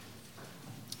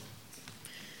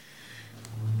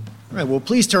All right, well,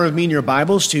 please turn with me in your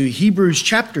Bibles to Hebrews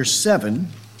chapter 7.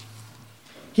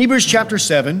 Hebrews chapter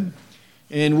 7,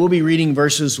 and we'll be reading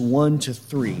verses 1 to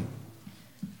 3.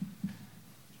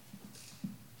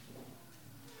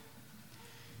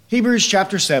 Hebrews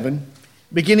chapter 7,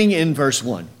 beginning in verse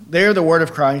 1. There the word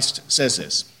of Christ says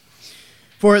this: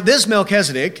 For this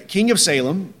Melchizedek, king of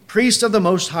Salem, priest of the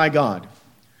Most High God,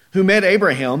 who met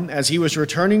Abraham as he was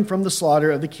returning from the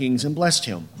slaughter of the kings and blessed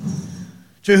him,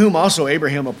 to whom also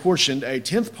Abraham apportioned a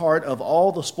tenth part of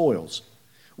all the spoils,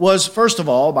 was first of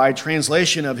all, by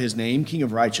translation of his name, King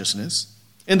of Righteousness,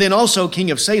 and then also King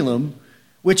of Salem,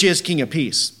 which is King of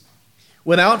Peace,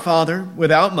 without father,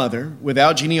 without mother,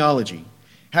 without genealogy,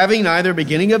 having neither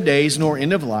beginning of days nor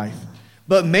end of life,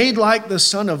 but made like the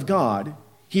Son of God,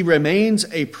 he remains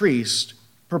a priest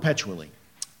perpetually.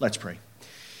 Let's pray.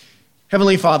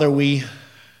 Heavenly Father, we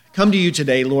come to you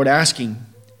today, Lord, asking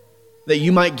that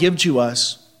you might give to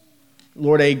us,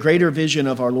 Lord, a greater vision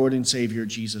of our Lord and Savior,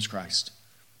 Jesus Christ.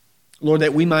 Lord,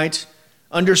 that we might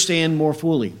understand more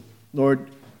fully, Lord,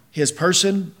 his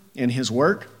person and his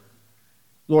work,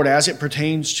 Lord, as it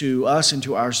pertains to us and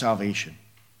to our salvation.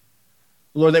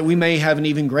 Lord, that we may have an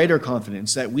even greater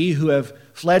confidence that we who have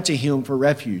fled to him for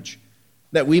refuge,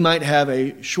 that we might have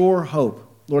a sure hope,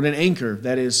 Lord, an anchor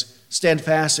that is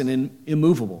steadfast and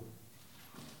immovable.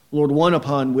 Lord, one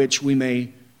upon which we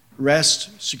may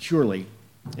rest securely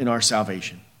in our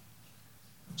salvation.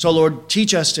 So, Lord,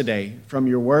 teach us today from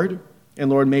your word, and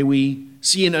Lord, may we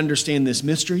see and understand this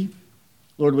mystery,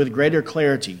 Lord, with greater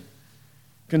clarity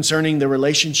concerning the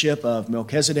relationship of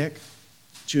Melchizedek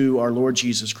to our Lord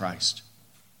Jesus Christ.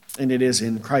 And it is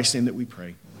in Christ's name that we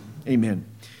pray. Amen.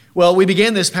 Well, we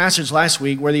began this passage last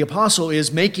week where the apostle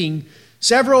is making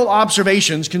several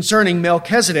observations concerning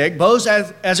Melchizedek, both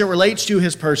as it relates to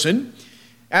his person,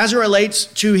 as it relates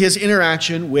to his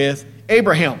interaction with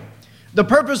Abraham, the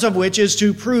purpose of which is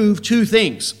to prove two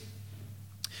things.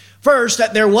 First,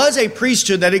 that there was a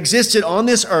priesthood that existed on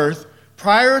this earth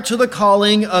prior to the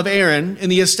calling of Aaron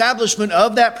and the establishment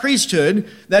of that priesthood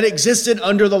that existed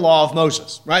under the law of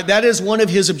Moses, right? That is one of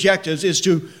his objectives, is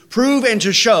to prove and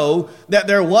to show that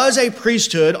there was a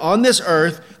priesthood on this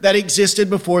earth that existed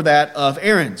before that of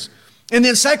Aaron's. And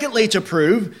then secondly, to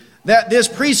prove that this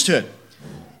priesthood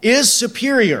is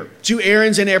superior to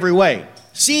Aaron's in every way,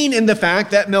 seen in the fact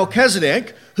that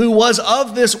Melchizedek, who was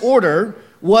of this order,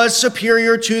 was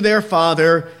superior to their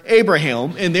father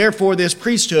Abraham, and therefore this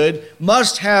priesthood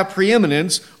must have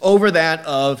preeminence over that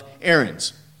of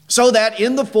Aaron's. So that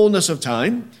in the fullness of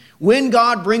time, when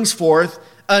God brings forth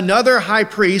another high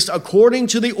priest according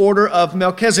to the order of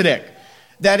Melchizedek,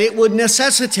 that it would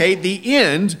necessitate the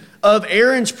end of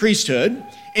Aaron's priesthood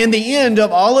and the end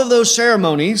of all of those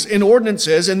ceremonies and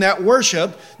ordinances and that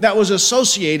worship that was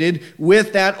associated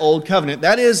with that old covenant.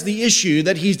 That is the issue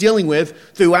that he's dealing with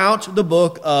throughout the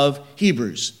book of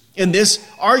Hebrews. In this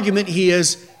argument he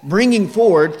is bringing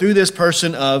forward through this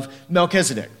person of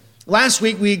Melchizedek. Last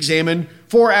week we examined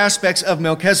four aspects of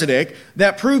Melchizedek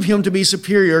that prove him to be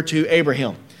superior to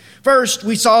Abraham. First,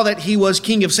 we saw that he was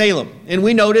king of Salem, and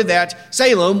we noted that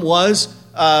Salem was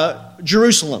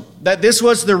Jerusalem, that this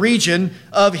was the region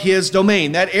of his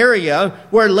domain, that area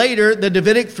where later the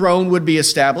Davidic throne would be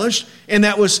established, and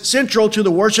that was central to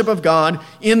the worship of God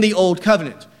in the Old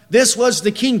Covenant. This was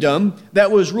the kingdom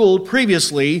that was ruled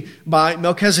previously by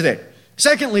Melchizedek.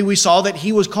 Secondly, we saw that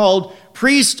he was called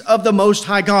priest of the Most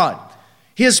High God.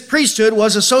 His priesthood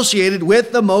was associated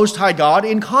with the Most High God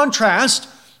in contrast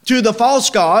to the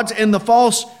false gods and the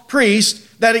false priests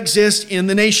that exist in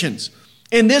the nations.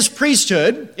 And this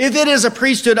priesthood, if it is a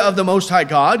priesthood of the Most High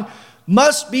God,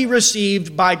 must be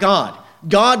received by God.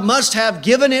 God must have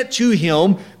given it to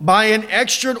him by an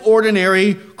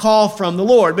extraordinary call from the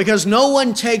Lord, because no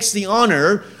one takes the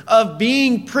honor of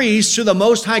being priest to the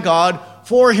Most High God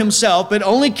for himself, but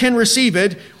only can receive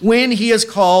it when he is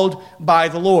called by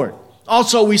the Lord.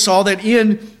 Also, we saw that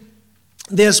in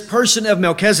this person of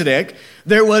Melchizedek,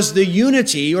 there was the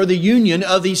unity or the union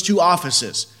of these two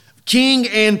offices, king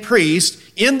and priest,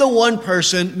 in the one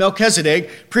person,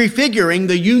 Melchizedek, prefiguring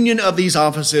the union of these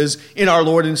offices in our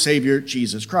Lord and Savior,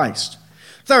 Jesus Christ.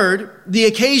 Third, the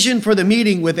occasion for the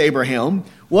meeting with Abraham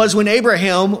was when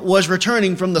Abraham was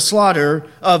returning from the slaughter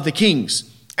of the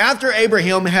kings. After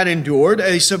Abraham had endured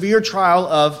a severe trial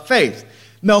of faith,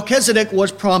 Melchizedek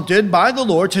was prompted by the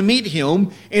Lord to meet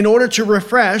him in order to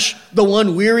refresh the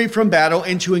one weary from battle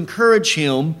and to encourage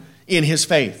him in his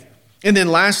faith. And then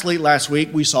lastly, last week,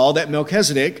 we saw that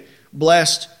Melchizedek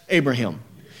blessed Abraham.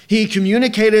 He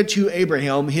communicated to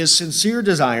Abraham his sincere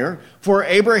desire for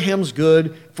Abraham's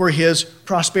good, for his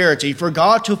prosperity, for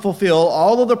God to fulfill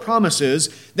all of the promises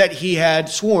that he had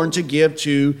sworn to give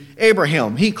to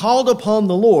Abraham. He called upon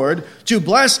the Lord to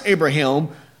bless Abraham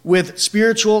with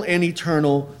spiritual and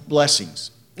eternal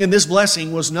blessings. And this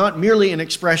blessing was not merely an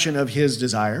expression of his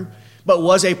desire, but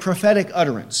was a prophetic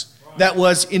utterance that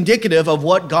was indicative of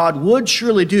what God would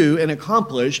surely do and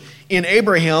accomplish in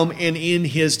Abraham and in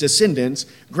his descendants,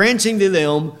 granting to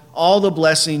them all the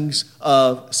blessings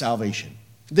of salvation.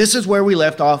 This is where we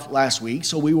left off last week,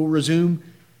 so we will resume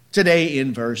today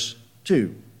in verse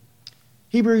 2.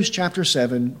 Hebrews chapter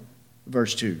 7,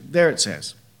 verse 2. There it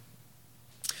says,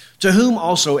 "To whom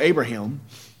also Abraham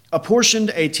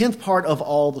apportioned a tenth part of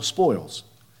all the spoils,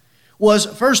 was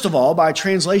first of all, by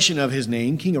translation of his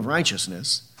name, King of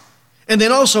Righteousness, and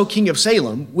then also King of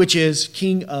Salem, which is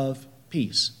King of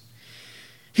Peace."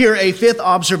 Here, a fifth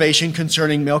observation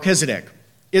concerning Melchizedek.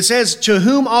 It says, "To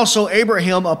whom also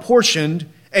Abraham apportioned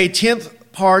a tenth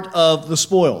part of the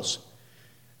spoils."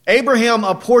 Abraham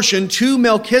apportioned to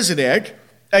Melchizedek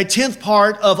a tenth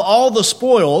part of all the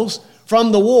spoils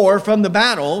from the war, from the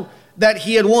battle that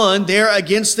he had won there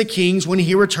against the kings when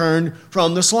he returned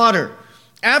from the slaughter.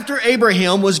 After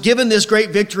Abraham was given this great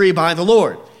victory by the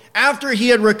Lord, after he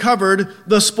had recovered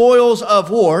the spoils of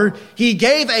war, he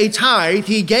gave a tithe,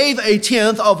 he gave a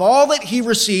tenth of all that he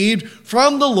received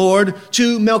from the Lord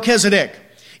to Melchizedek.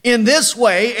 In this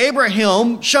way,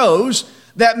 Abraham shows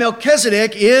that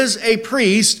Melchizedek is a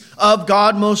priest of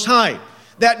God Most High.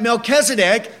 That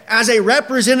Melchizedek, as a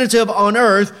representative on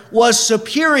earth, was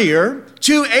superior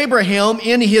to Abraham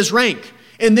in his rank.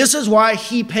 And this is why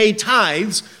he paid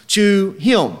tithes to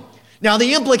him. Now,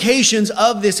 the implications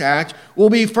of this act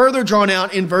will be further drawn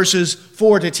out in verses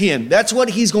 4 to 10. That's what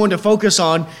he's going to focus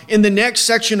on in the next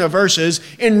section of verses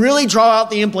and really draw out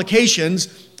the implications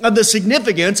of the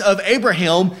significance of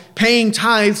Abraham paying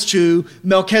tithes to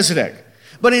Melchizedek.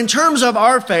 But in terms of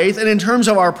our faith and in terms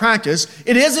of our practice,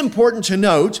 it is important to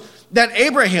note that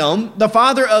Abraham, the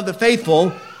father of the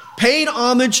faithful, paid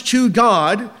homage to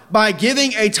God by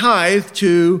giving a tithe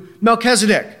to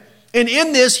Melchizedek. And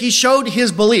in this, he showed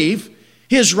his belief,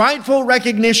 his rightful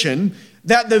recognition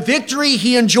that the victory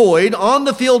he enjoyed on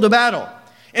the field of battle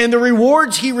and the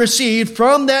rewards he received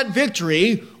from that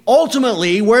victory,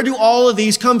 ultimately, where do all of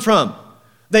these come from?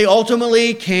 They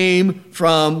ultimately came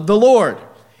from the Lord.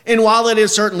 And while it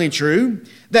is certainly true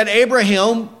that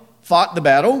Abraham fought the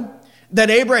battle, that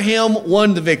Abraham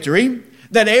won the victory,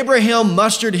 that Abraham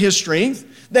mustered his strength,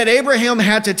 that Abraham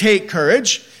had to take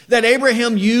courage, that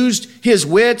Abraham used his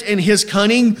wit and his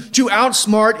cunning to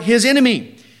outsmart his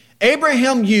enemy.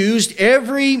 Abraham used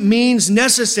every means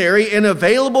necessary and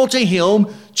available to him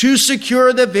to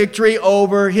secure the victory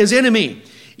over his enemy.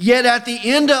 Yet at the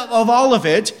end of all of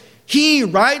it, he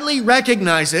rightly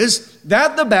recognizes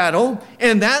that the battle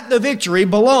and that the victory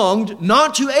belonged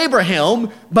not to Abraham,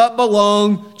 but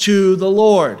belonged to the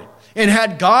Lord. And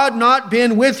had God not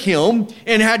been with him,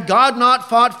 and had God not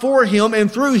fought for him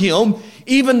and through him,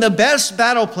 even the best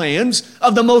battle plans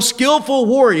of the most skillful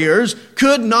warriors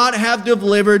could not have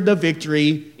delivered the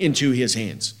victory into his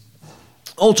hands.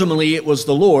 Ultimately, it was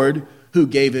the Lord who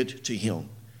gave it to him.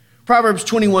 Proverbs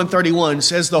 21:31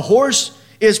 says, "The horse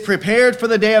is prepared for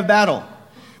the day of battle,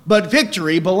 but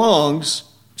victory belongs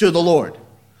to the Lord."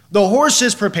 The horse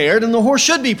is prepared, and the horse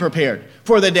should be prepared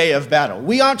for the day of battle.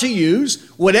 We ought to use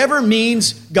whatever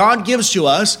means God gives to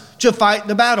us to fight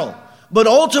the battle. But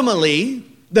ultimately,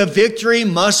 the victory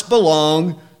must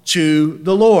belong to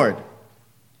the Lord.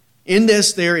 In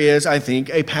this, there is, I think,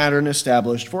 a pattern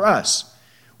established for us.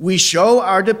 We show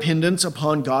our dependence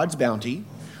upon God's bounty.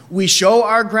 We show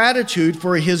our gratitude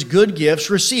for his good gifts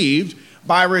received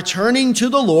by returning to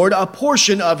the Lord a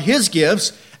portion of his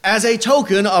gifts as a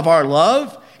token of our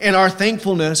love and our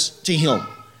thankfulness to him.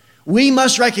 We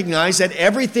must recognize that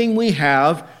everything we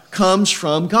have comes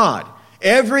from God.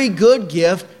 Every good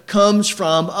gift comes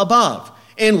from above.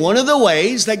 And one of the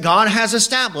ways that God has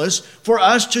established for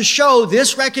us to show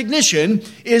this recognition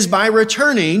is by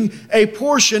returning a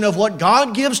portion of what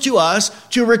God gives to us,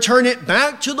 to return it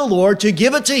back to the Lord, to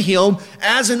give it to him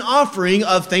as an offering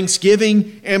of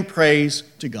thanksgiving and praise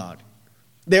to God.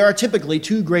 There are typically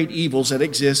two great evils that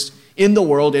exist in the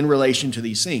world in relation to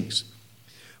these things.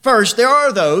 First, there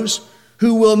are those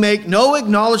who will make no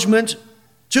acknowledgement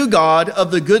to God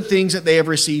of the good things that they have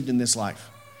received in this life.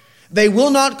 They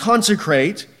will not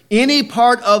consecrate any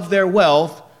part of their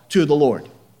wealth to the Lord.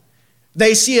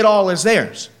 They see it all as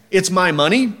theirs. It's my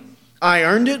money. I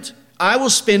earned it. I will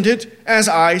spend it as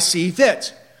I see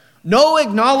fit. No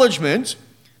acknowledgement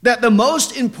that the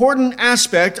most important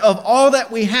aspect of all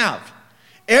that we have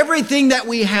Everything that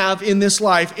we have in this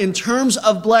life in terms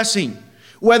of blessing,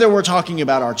 whether we're talking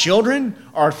about our children,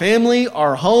 our family,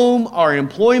 our home, our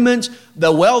employment,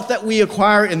 the wealth that we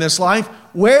acquire in this life,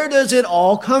 where does it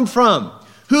all come from?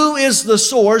 Who is the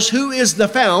source? Who is the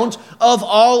fount of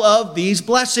all of these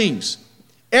blessings?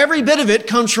 Every bit of it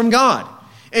comes from God.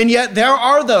 And yet there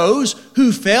are those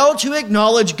who fail to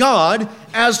acknowledge God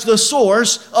as the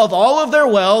source of all of their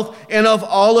wealth and of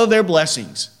all of their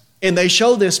blessings. And they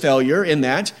show this failure in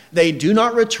that they do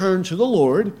not return to the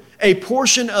Lord a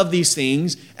portion of these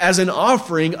things as an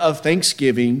offering of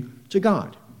thanksgiving to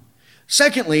God.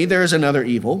 Secondly, there is another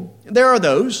evil. There are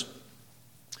those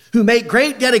who make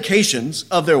great dedications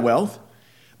of their wealth,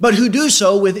 but who do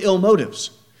so with ill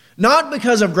motives, not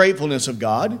because of gratefulness of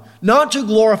God, not to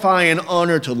glorify and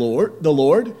honor to the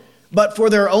Lord, but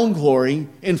for their own glory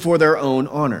and for their own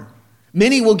honor.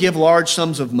 Many will give large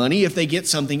sums of money if they get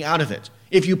something out of it,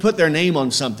 if you put their name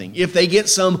on something, if they get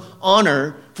some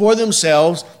honor for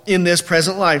themselves in this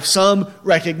present life, some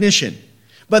recognition.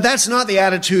 But that's not the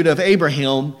attitude of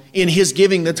Abraham in his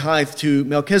giving the tithe to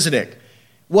Melchizedek.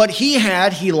 What he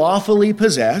had, he lawfully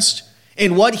possessed,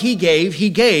 and what he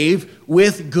gave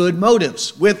with good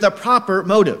motives, with the proper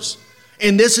motives.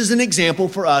 And this is an example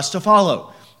for us to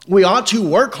follow. We ought to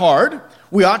work hard.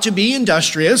 We ought to be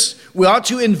industrious. We ought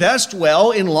to invest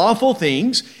well in lawful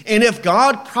things. And if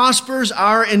God prospers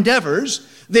our endeavors,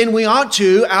 then we ought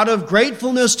to, out of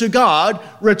gratefulness to God,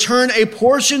 return a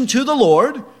portion to the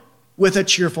Lord with a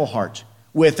cheerful heart,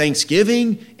 with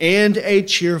thanksgiving and a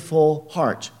cheerful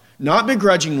heart. Not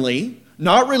begrudgingly,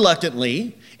 not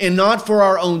reluctantly, and not for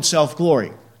our own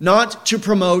self-glory, not to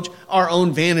promote our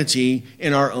own vanity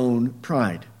and our own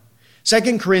pride.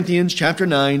 2 Corinthians chapter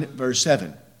 9, verse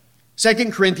 7.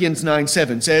 2 Corinthians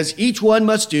 9:7 says, each one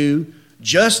must do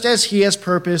just as he has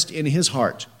purposed in his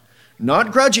heart,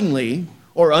 not grudgingly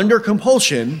or under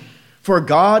compulsion, for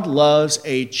God loves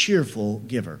a cheerful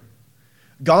giver.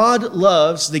 God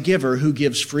loves the giver who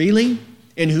gives freely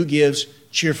and who gives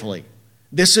cheerfully.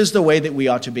 This is the way that we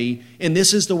ought to be, and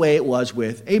this is the way it was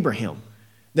with Abraham.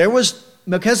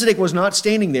 Melchizedek was not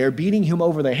standing there beating him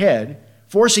over the head,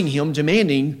 forcing him,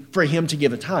 demanding for him to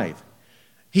give a tithe.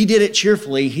 He did it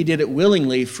cheerfully, he did it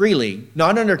willingly, freely,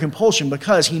 not under compulsion,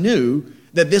 because he knew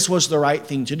that this was the right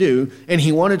thing to do, and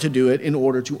he wanted to do it in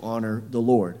order to honor the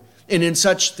Lord. And in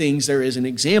such things, there is an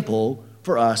example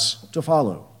for us to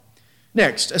follow.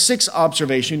 Next, a sixth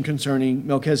observation concerning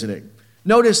Melchizedek.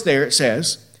 Notice there it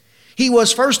says, he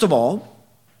was first of all,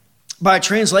 by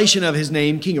translation of his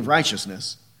name, King of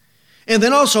Righteousness, and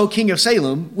then also King of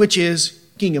Salem, which is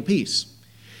King of Peace.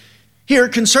 Here,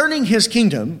 concerning his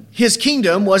kingdom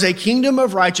was a kingdom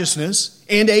of righteousness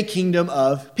and a kingdom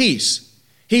of peace.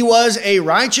 He was a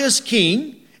righteous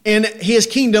king, and his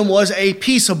kingdom was a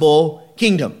peaceable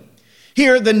kingdom.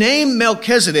 Here, the name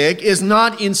Melchizedek is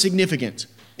not insignificant.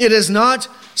 It is not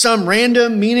some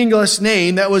random, meaningless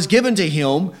name that was given to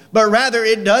him, but rather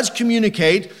it does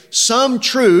communicate some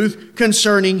truth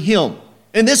concerning him.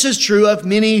 And this is true of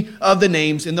many of the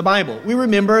names in the Bible. We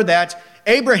remember that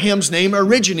Abraham's name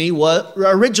originally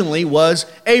was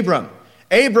Abram.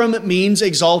 Abram means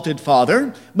exalted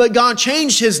father, but God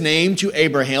changed his name to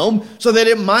Abraham so that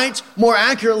it might more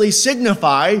accurately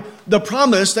signify the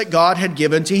promise that God had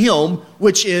given to him,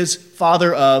 which is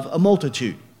father of a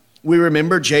multitude. We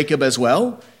remember Jacob as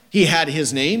well. He had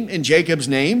his name, and Jacob's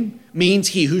name means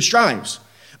he who strives.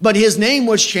 But his name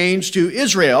was changed to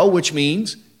Israel, which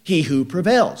means he who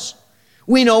prevails.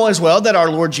 We know as well that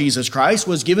our Lord Jesus Christ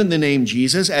was given the name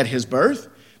Jesus at his birth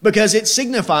because it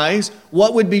signifies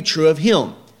what would be true of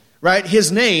him, right?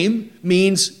 His name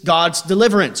means God's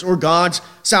deliverance or God's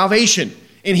salvation.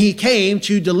 And he came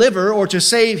to deliver or to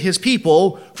save his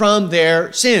people from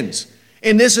their sins.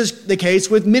 And this is the case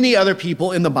with many other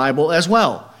people in the Bible as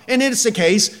well. And it's the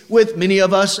case with many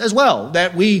of us as well,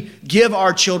 that we give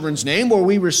our children's name or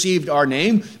we received our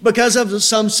name because of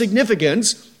some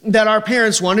significance that our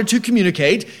parents wanted to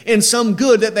communicate and some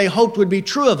good that they hoped would be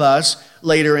true of us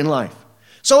later in life.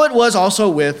 So it was also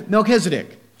with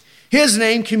Melchizedek. His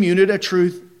name communicated a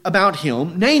truth about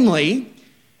him, namely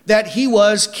that he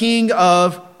was king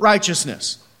of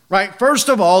righteousness. Right? First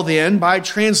of all, then, by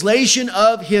translation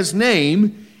of his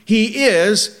name, he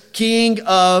is king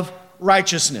of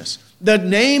righteousness. The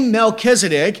name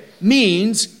Melchizedek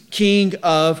means king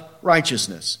of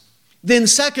righteousness. Then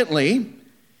secondly,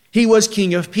 he was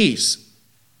king of peace.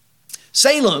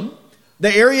 Salem,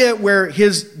 the area where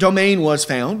his domain was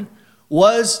found,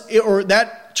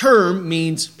 that term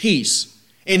means peace.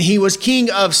 And he was king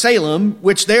of Salem,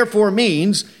 which therefore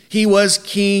means he was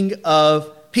king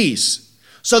of peace.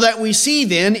 So that we see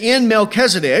then in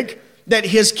Melchizedek that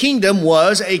his kingdom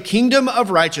was a kingdom of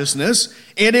righteousness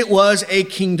and it was a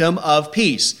kingdom of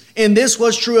peace. And this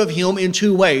was true of him in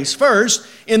two ways. First,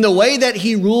 in the way that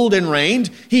he ruled and reigned,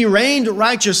 he reigned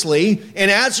righteously, and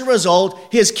as a result,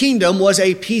 his kingdom was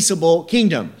a peaceable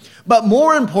kingdom. But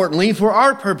more importantly, for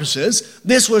our purposes,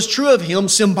 this was true of him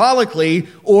symbolically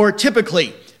or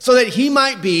typically, so that he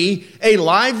might be a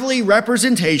lively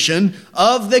representation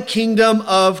of the kingdom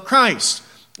of Christ.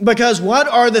 Because what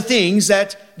are the things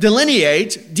that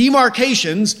delineate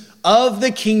demarcations of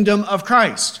the kingdom of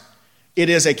Christ? It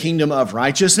is a kingdom of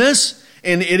righteousness,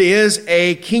 and it is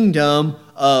a kingdom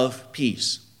of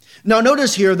peace. Now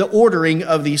notice here the ordering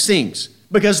of these things,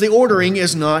 because the ordering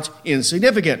is not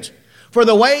insignificant. For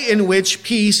the way in which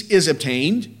peace is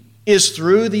obtained is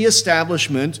through the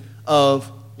establishment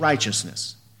of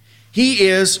righteousness. He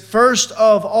is first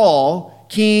of all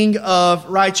King of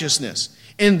righteousness.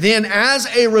 And then as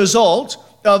a result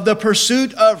of the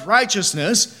pursuit of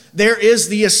righteousness, there is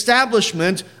the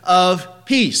establishment of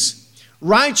peace.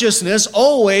 Righteousness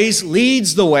always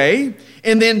leads the way,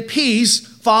 and then peace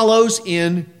follows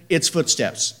in its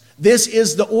footsteps. This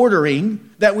is the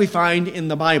ordering that we find in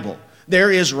the Bible.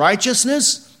 There is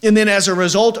righteousness, and then as a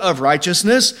result of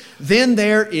righteousness, then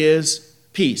there is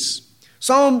peace.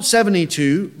 Psalm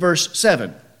 72, verse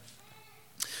 7.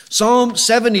 Psalm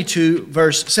 72,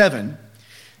 verse 7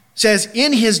 says,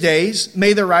 "In his days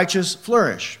may the righteous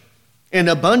flourish, an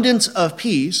abundance of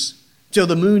peace till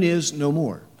the moon is no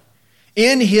more."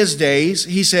 In his days,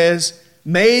 he says,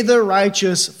 may the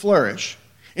righteous flourish.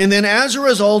 And then as a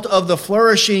result of the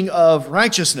flourishing of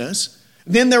righteousness,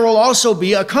 then there will also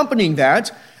be accompanying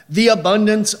that the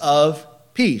abundance of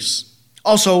peace.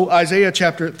 Also, Isaiah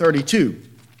chapter 32.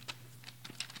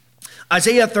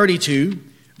 Isaiah 32,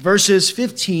 verses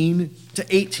 15 to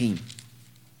 18.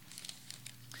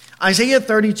 Isaiah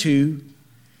 32,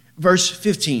 verse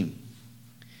 15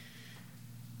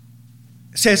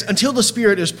 says, "Until the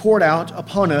Spirit is poured out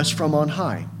upon us from on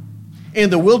high,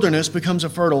 and the wilderness becomes a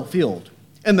fertile field,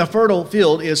 and the fertile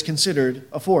field is considered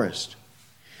a forest.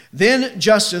 Then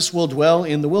justice will dwell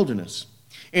in the wilderness,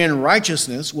 and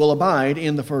righteousness will abide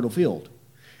in the fertile field.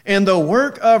 And the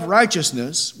work of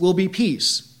righteousness will be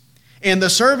peace, and the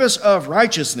service of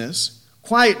righteousness,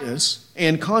 quietness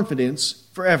and confidence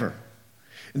forever.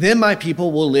 Then my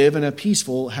people will live in a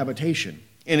peaceful habitation,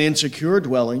 and in secure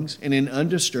dwellings, and in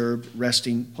undisturbed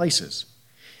resting places.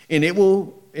 And it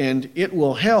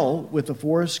will hell with the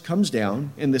forest comes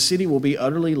down, and the city will be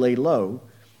utterly laid low.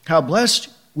 How blessed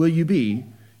will you be,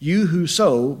 you who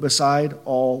sow beside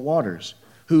all waters,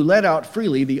 who let out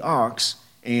freely the ox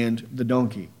and the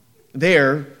donkey.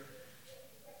 There,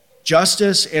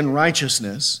 justice and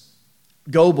righteousness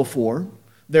go before.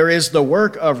 There is the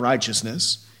work of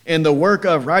righteousness, and the work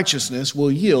of righteousness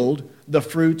will yield the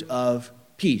fruit of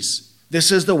peace.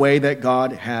 This is the way that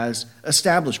God has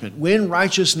establishment. When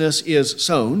righteousness is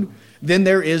sown, then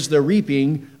there is the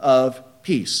reaping of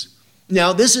peace.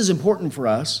 Now, this is important for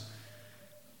us.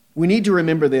 We need to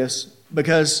remember this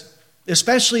because,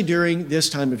 especially during this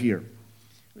time of year,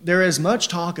 there is much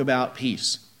talk about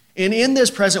peace. And in this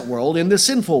present world, in this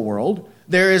sinful world,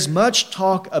 there is much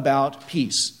talk about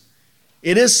peace.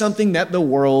 It is something that the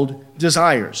world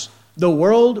desires. The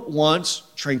world wants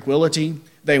tranquility.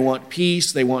 They want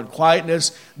peace. They want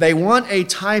quietness. They want a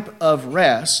type of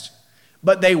rest,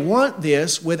 but they want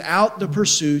this without the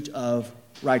pursuit of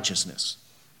righteousness.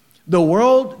 The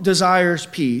world desires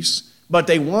peace, but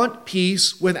they want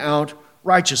peace without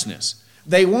righteousness.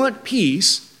 They want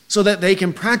peace so that they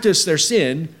can practice their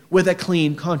sin with a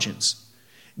clean conscience.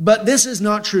 But this is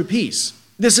not true peace.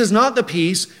 This is not the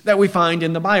peace that we find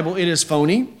in the Bible. It is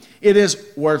phony. It is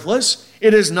worthless.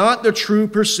 It is not the true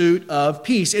pursuit of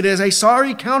peace. It is a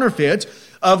sorry counterfeit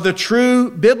of the true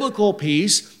biblical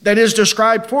peace that is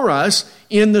described for us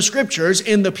in the Scriptures,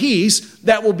 in the peace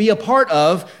that will be a part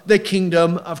of the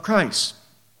kingdom of Christ.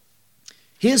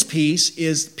 His peace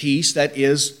is peace that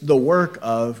is the work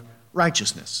of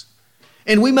righteousness.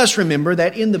 And we must remember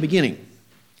that in the beginning,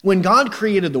 when God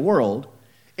created the world,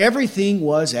 everything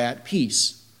was at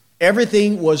peace.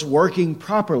 Everything was working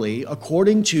properly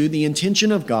according to the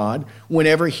intention of God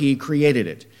whenever He created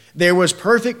it. There was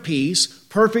perfect peace,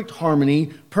 perfect harmony,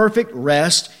 perfect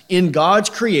rest in God's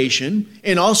creation,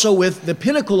 and also with the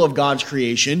pinnacle of God's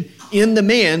creation in the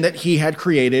man that He had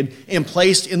created and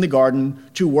placed in the garden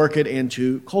to work it and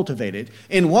to cultivate it.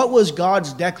 And what was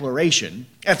God's declaration?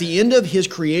 At the end of His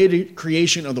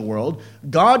creation of the world,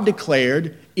 God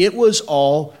declared it was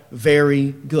all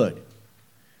very good.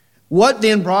 What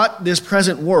then brought this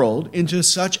present world into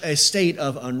such a state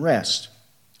of unrest,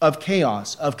 of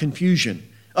chaos, of confusion,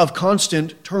 of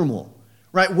constant turmoil?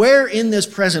 Right? Where in this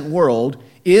present world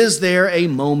is there a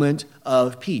moment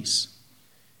of peace?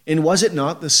 And was it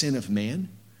not the sin of man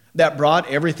that brought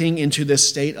everything into this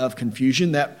state of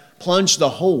confusion, that plunged the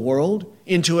whole world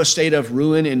into a state of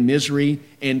ruin and misery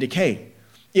and decay?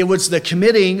 It was the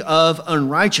committing of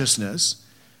unrighteousness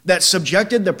that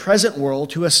subjected the present world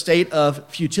to a state of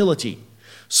futility,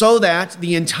 so that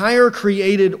the entire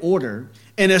created order,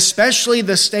 and especially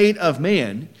the state of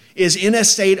man, is in a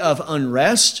state of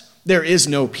unrest. There is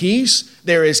no peace,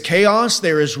 there is chaos,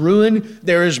 there is ruin,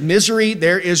 there is misery,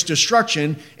 there is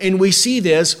destruction, and we see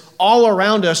this all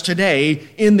around us today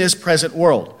in this present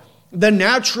world. The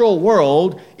natural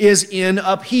world is in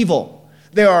upheaval.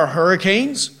 There are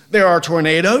hurricanes, there are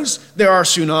tornadoes, there are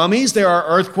tsunamis, there are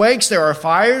earthquakes, there are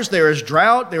fires, there is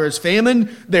drought, there is famine,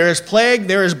 there is plague,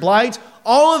 there is blight.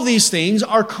 All of these things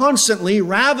are constantly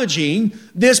ravaging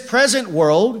this present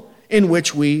world in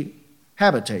which we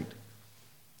habitate.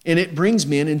 And it brings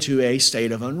men into a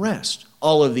state of unrest,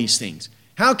 all of these things.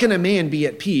 How can a man be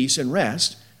at peace and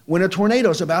rest when a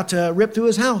tornado is about to rip through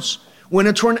his house? When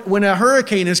a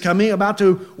hurricane is coming, about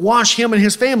to wash him and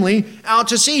his family out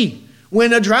to sea?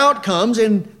 When a drought comes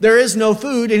and there is no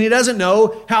food and he doesn't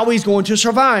know how he's going to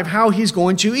survive, how he's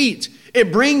going to eat?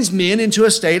 It brings men into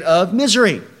a state of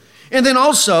misery. And then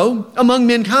also among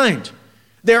mankind,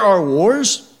 there are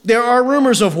wars, there are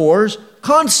rumors of wars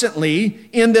constantly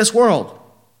in this world.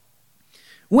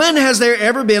 When has there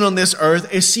ever been on this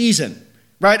earth a season,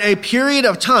 right? A period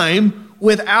of time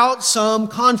without some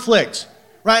conflict,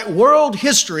 right? World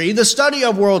history, the study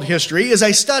of world history is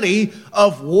a study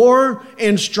of war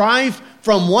and strife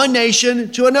from one nation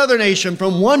to another nation,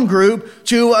 from one group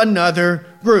to another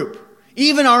group.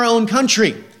 Even our own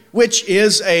country, which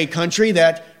is a country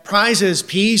that prizes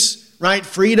peace, right?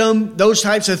 Freedom, those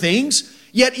types of things.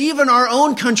 Yet even our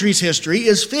own country's history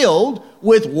is filled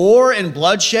with war and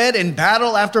bloodshed and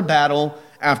battle after battle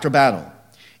after battle.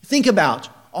 Think about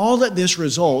all that this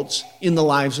results in the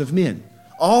lives of men.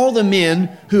 All the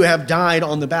men who have died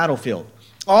on the battlefield.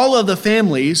 All of the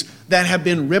families that have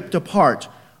been ripped apart,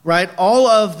 right? All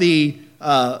of the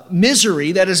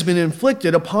misery that has been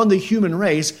inflicted upon the human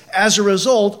race as a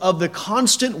result of the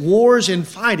constant wars and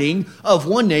fighting of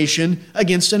one nation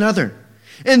against another.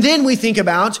 And then we think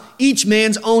about each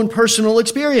man's own personal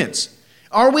experience.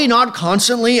 Are we not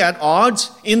constantly at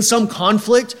odds in some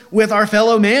conflict with our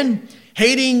fellow men?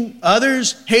 Hating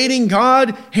others, hating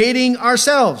God, hating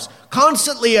ourselves.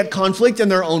 Constantly at conflict in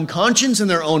their own conscience and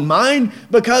their own mind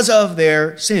because of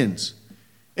their sins.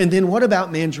 And then what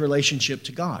about man's relationship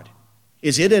to God?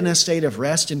 Is it in a state of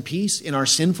rest and peace in our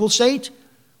sinful state?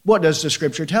 What does the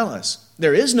Scripture tell us?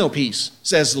 There is no peace,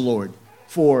 says the Lord,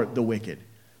 for the wicked.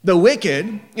 The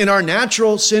wicked, in our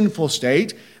natural sinful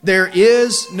state, there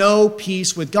is no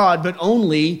peace with God, but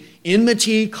only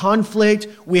enmity, conflict.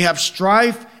 We have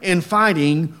strife and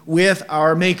fighting with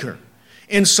our Maker.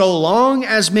 And so long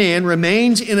as man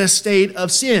remains in a state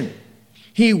of sin,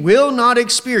 he will not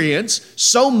experience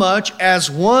so much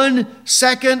as 1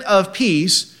 second of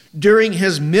peace during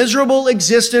his miserable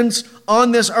existence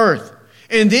on this earth.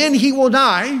 And then he will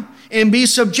die and be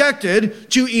subjected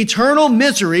to eternal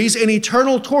miseries and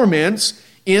eternal torments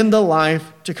in the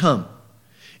life to come.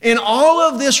 And all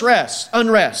of this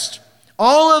unrest,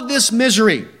 all of this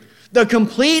misery, the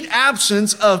complete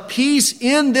absence of peace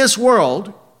in this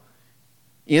world,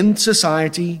 in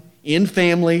society, in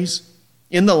families,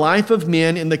 in the life of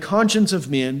men, in the conscience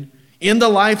of men, in the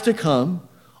life to come,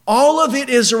 all of it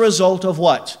is a result of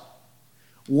what?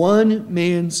 One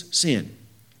man's sin.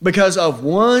 Because of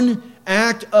one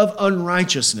act of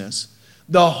unrighteousness,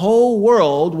 the whole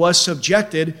world was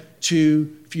subjected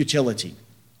to futility.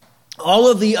 All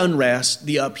of the unrest,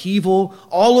 the upheaval,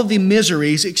 all of the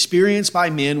miseries experienced by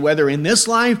men, whether in this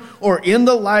life or in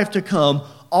the life to come,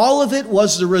 all of it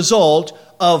was the result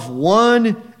of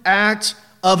one act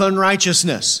of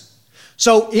unrighteousness.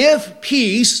 So if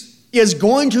peace is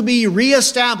going to be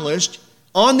reestablished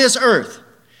on this earth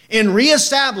and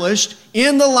reestablished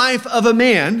in the life of a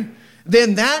man,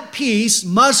 then that peace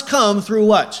must come through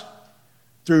what?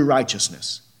 Through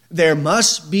righteousness. There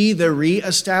must be the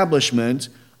reestablishment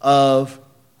of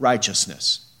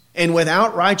righteousness. And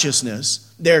without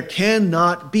righteousness, there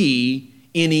cannot be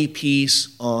any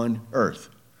peace on earth.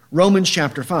 Romans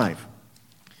chapter 5.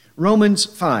 Romans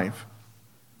 5.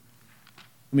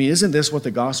 I mean, isn't this what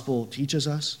the gospel teaches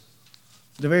us?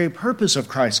 The very purpose of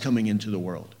Christ coming into the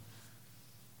world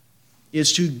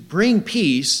is to bring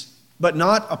peace, but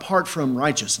not apart from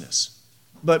righteousness,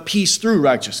 but peace through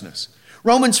righteousness.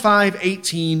 Romans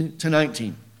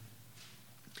 5:18-19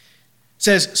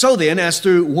 says, "So then, as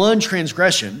through one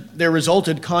transgression there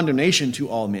resulted condemnation to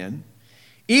all men,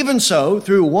 Even so,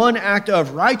 through one act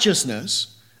of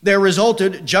righteousness, there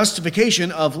resulted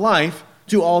justification of life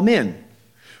to all men.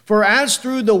 For as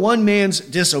through the one man's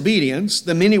disobedience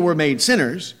the many were made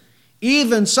sinners,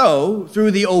 even so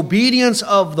through the obedience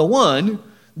of the one,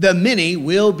 the many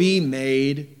will be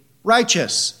made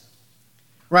righteous.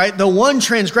 Right? The one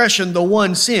transgression, the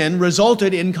one sin,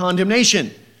 resulted in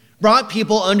condemnation, brought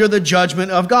people under the judgment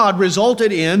of God,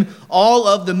 resulted in all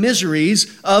of the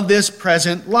miseries of this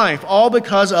present life, all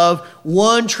because of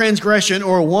one transgression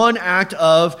or one act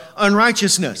of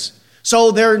unrighteousness.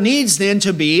 So there needs then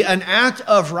to be an act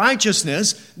of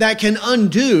righteousness that can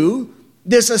undo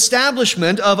this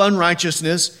establishment of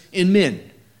unrighteousness in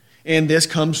men. And this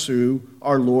comes through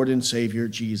our Lord and Savior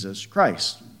Jesus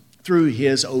Christ. Through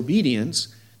his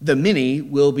obedience, the many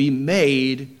will be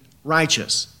made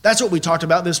righteous. That's what we talked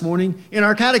about this morning in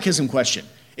our catechism question.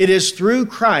 It is through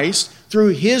Christ, through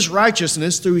his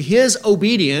righteousness, through his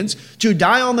obedience to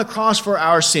die on the cross for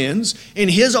our sins, in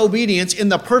his obedience in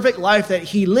the perfect life that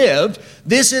he lived.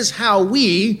 This is how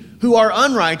we who are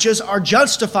unrighteous are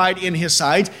justified in his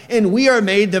sight, and we are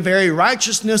made the very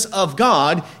righteousness of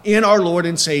God in our Lord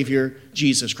and Savior,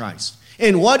 Jesus Christ.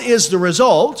 And what is the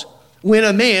result when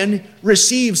a man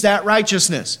receives that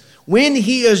righteousness? When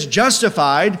he is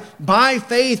justified by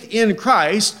faith in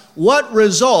Christ, what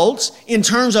results in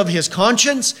terms of his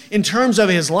conscience, in terms of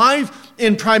his life,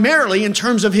 and primarily in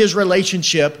terms of his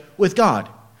relationship with God?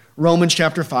 Romans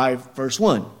chapter 5, verse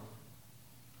 1.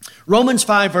 Romans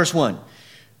 5, verse 1.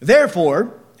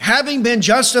 Therefore, having been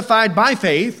justified by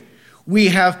faith, we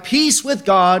have peace with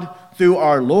God through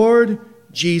our Lord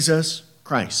Jesus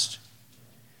Christ.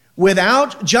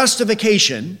 Without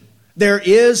justification, there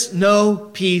is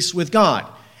no peace with God.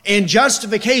 And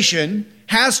justification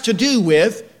has to do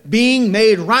with being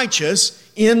made righteous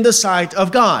in the sight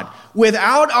of God.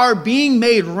 Without our being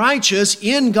made righteous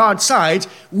in God's sight,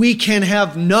 we can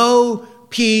have no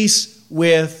peace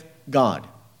with God.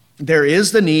 There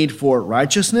is the need for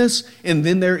righteousness, and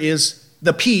then there is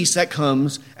the peace that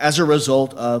comes as a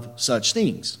result of such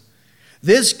things.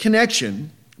 This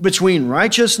connection between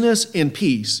righteousness and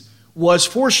peace was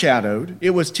foreshadowed,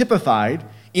 it was typified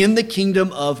in the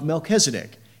kingdom of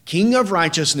Melchizedek, king of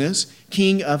righteousness,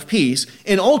 king of peace,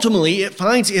 and ultimately it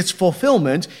finds its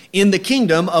fulfillment in the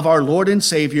kingdom of our Lord and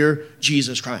Savior,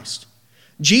 Jesus Christ.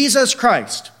 Jesus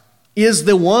Christ is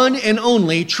the one and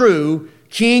only true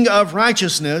king of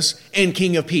righteousness and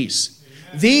king of peace.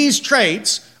 These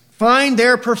traits find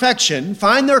their perfection,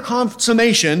 find their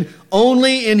consummation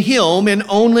only in him and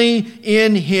only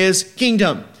in his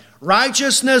kingdom.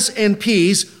 Righteousness and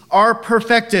peace are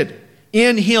perfected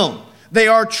in him. They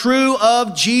are true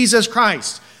of Jesus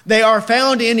Christ. They are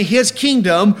found in his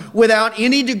kingdom without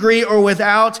any degree or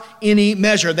without any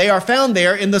measure. They are found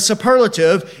there in the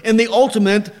superlative and the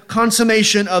ultimate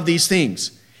consummation of these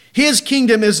things. His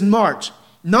kingdom is marked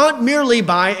not merely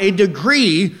by a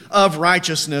degree of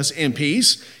righteousness and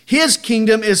peace. His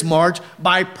kingdom is marked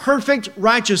by perfect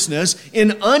righteousness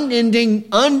in unending,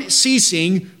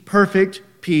 unceasing, perfect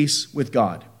peace with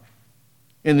God.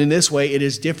 And in this way, it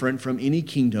is different from any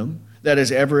kingdom that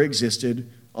has ever existed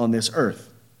on this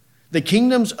earth. The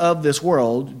kingdoms of this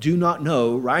world do not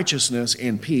know righteousness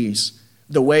and peace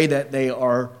the way that they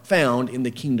are found in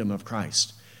the kingdom of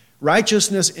Christ.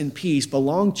 Righteousness and peace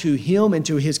belong to him and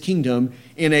to his kingdom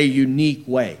in a unique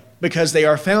way because they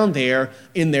are found there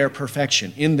in their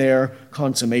perfection, in their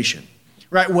consummation.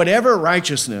 Right? Whatever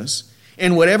righteousness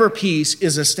and whatever peace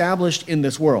is established in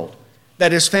this world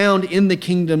that is found in the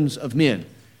kingdoms of men,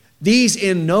 these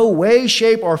in no way,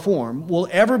 shape, or form will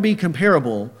ever be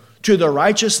comparable to the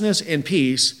righteousness and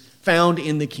peace found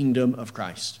in the kingdom of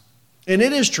Christ. And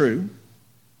it is true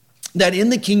that in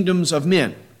the kingdoms of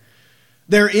men,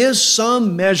 there is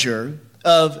some measure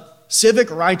of civic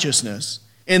righteousness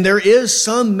and there is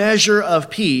some measure of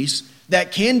peace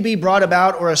that can be brought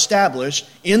about or established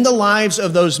in the lives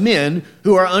of those men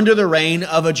who are under the reign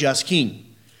of a just king.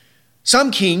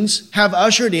 Some kings have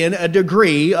ushered in a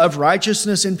degree of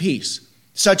righteousness and peace,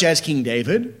 such as King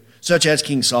David, such as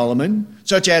King Solomon,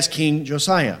 such as King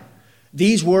Josiah.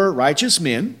 These were righteous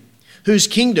men whose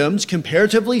kingdoms,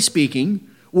 comparatively speaking,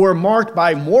 were marked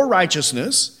by more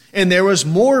righteousness, and there was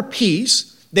more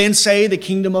peace than, say, the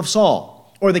kingdom of Saul,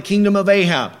 or the kingdom of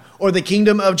Ahab, or the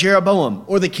kingdom of Jeroboam,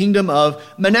 or the kingdom of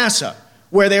Manasseh,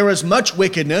 where there was much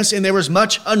wickedness and there was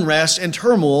much unrest and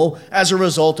turmoil as a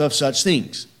result of such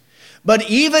things. But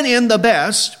even in the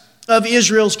best of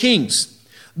Israel's kings,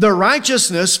 the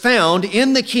righteousness found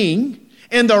in the king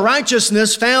and the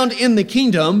righteousness found in the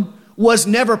kingdom was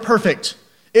never perfect.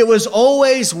 It was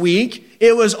always weak.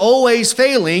 It was always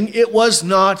failing. It was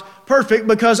not not perfect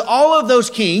because all of those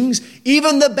kings,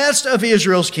 even the best of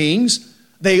Israel's kings,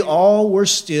 they all were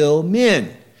still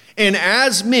men. And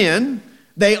as men,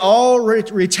 they all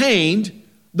retained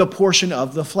the portion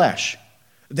of the flesh.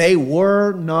 They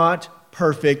were not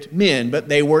perfect men, but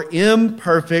they were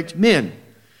imperfect men.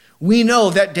 We know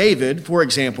that David, for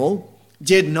example,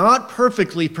 did not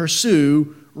perfectly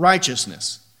pursue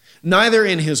righteousness, neither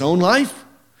in his own life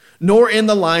nor in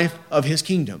the life of his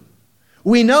kingdom.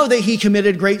 We know that he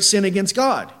committed great sin against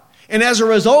God. And as a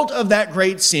result of that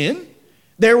great sin,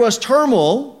 there was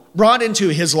turmoil brought into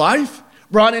his life,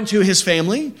 brought into his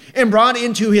family, and brought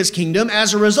into his kingdom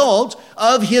as a result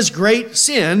of his great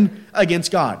sin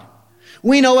against God.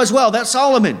 We know as well that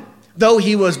Solomon, though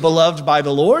he was beloved by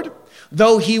the Lord,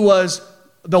 though he was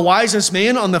the wisest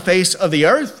man on the face of the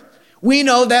earth, we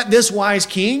know that this wise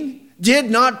king did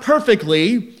not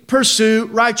perfectly pursue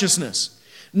righteousness,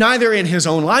 neither in his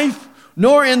own life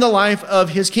nor in the life of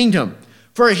his kingdom.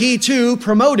 For he too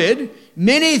promoted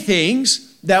many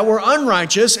things that were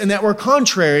unrighteous and that were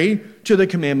contrary to the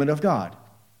commandment of God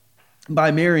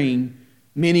by marrying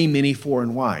many, many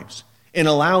foreign wives and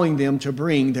allowing them to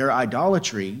bring their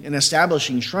idolatry and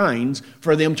establishing shrines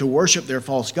for them to worship their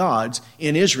false gods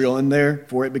in Israel, and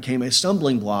therefore it became a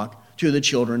stumbling block to the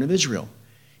children of Israel.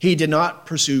 He did not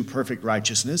pursue perfect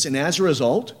righteousness, and as a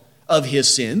result of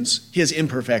his sins, his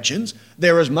imperfections,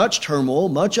 there was much turmoil,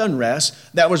 much unrest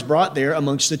that was brought there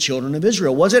amongst the children of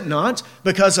Israel. Was it not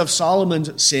because of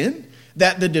Solomon's sin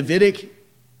that the Davidic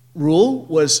rule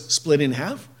was split in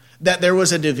half? That there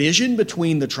was a division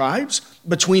between the tribes,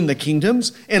 between the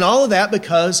kingdoms, and all of that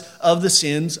because of the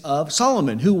sins of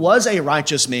Solomon, who was a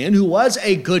righteous man, who was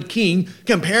a good king,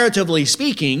 comparatively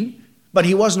speaking, but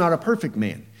he was not a perfect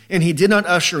man. And he did not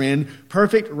usher in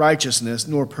perfect righteousness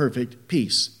nor perfect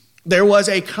peace. There was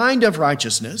a kind of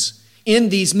righteousness in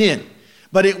these men,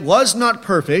 but it was not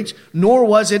perfect, nor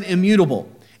was it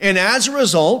immutable. And as a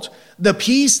result, the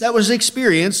peace that was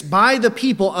experienced by the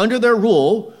people under their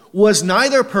rule was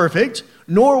neither perfect,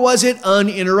 nor was it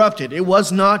uninterrupted. It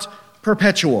was not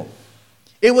perpetual.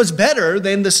 It was better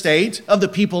than the state of the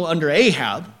people under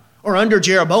Ahab, or under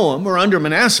Jeroboam, or under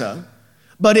Manasseh,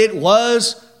 but it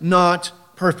was not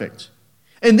perfect.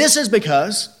 And this is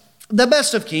because the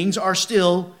best of kings are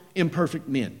still imperfect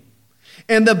men.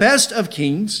 And the best of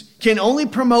kings can only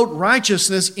promote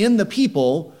righteousness in the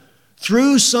people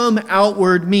through some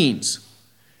outward means.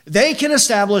 They can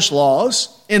establish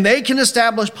laws and they can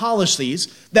establish policies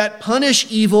that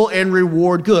punish evil and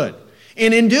reward good.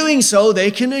 And in doing so,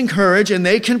 they can encourage and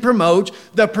they can promote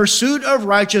the pursuit of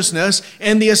righteousness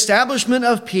and the establishment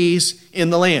of peace in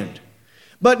the land.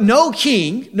 But no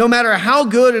king, no matter how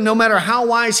good and no matter how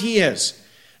wise he is,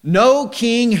 no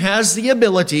king has the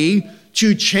ability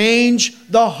to change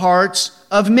the hearts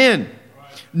of men.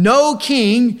 No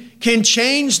king can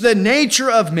change the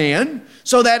nature of man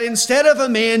so that instead of a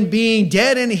man being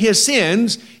dead in his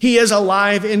sins, he is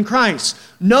alive in Christ.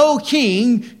 No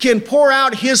king can pour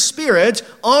out his spirit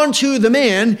onto the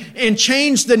man and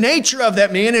change the nature of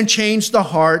that man and change the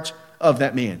heart of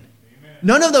that man. Amen.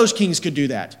 None of those kings could do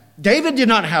that. David did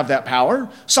not have that power.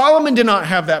 Solomon did not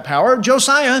have that power.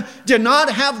 Josiah did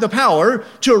not have the power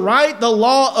to write the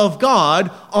law of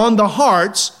God on the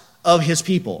hearts of his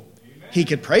people. Amen. He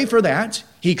could pray for that.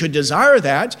 He could desire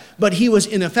that, but he was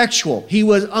ineffectual. He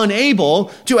was unable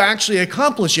to actually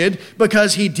accomplish it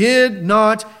because he did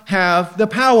not have the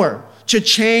power to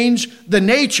change the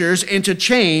natures and to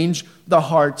change the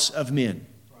hearts of men.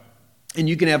 Right. And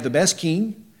you can have the best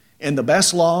king and the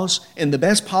best laws and the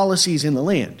best policies in the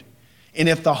land. And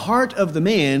if the heart of the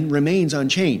man remains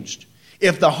unchanged,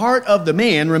 if the heart of the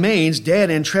man remains dead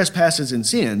in trespasses and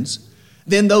sins,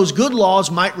 then those good laws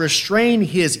might restrain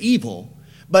his evil,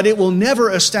 but it will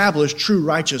never establish true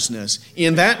righteousness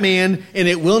in that man, and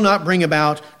it will not bring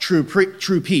about true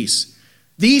peace.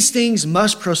 These things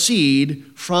must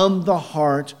proceed from the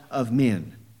heart of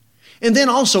men. And then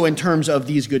also in terms of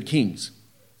these good kings,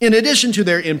 in addition to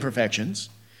their imperfections,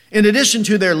 in addition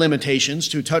to their limitations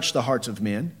to touch the hearts of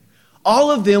men,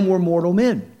 all of them were mortal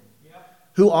men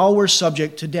who all were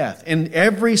subject to death. And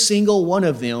every single one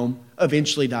of them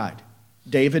eventually died.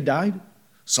 David died.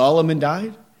 Solomon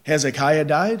died. Hezekiah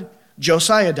died.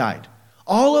 Josiah died.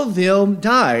 All of them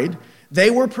died.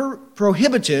 They were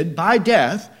prohibited by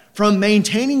death from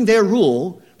maintaining their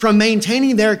rule, from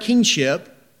maintaining their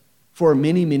kingship for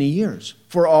many, many years,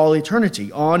 for all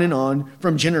eternity, on and on,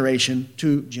 from generation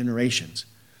to generations.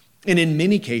 And in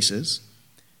many cases,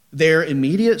 their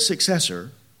immediate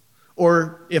successor,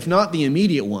 or if not the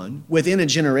immediate one, within a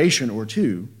generation or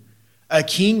two, a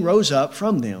king rose up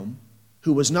from them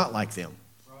who was not like them,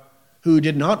 who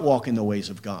did not walk in the ways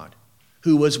of God,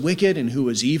 who was wicked and who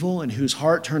was evil and whose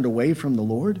heart turned away from the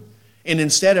Lord. And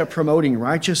instead of promoting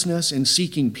righteousness and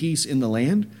seeking peace in the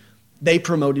land, they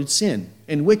promoted sin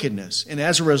and wickedness, and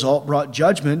as a result brought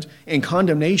judgment and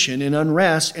condemnation and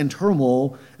unrest and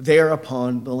turmoil there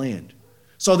upon the land.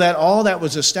 So that all that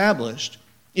was established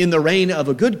in the reign of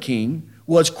a good king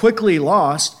was quickly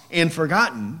lost and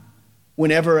forgotten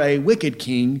whenever a wicked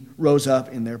king rose up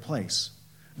in their place.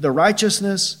 The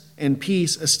righteousness and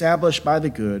peace established by the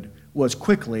good was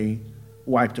quickly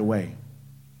wiped away.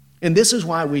 And this is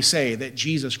why we say that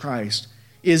Jesus Christ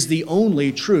is the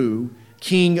only true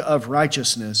King of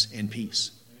righteousness and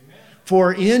peace. Amen.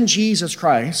 For in Jesus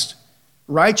Christ,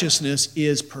 righteousness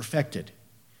is perfected.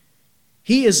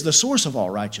 He is the source of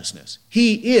all righteousness.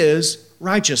 He is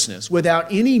righteousness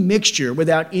without any mixture,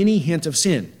 without any hint of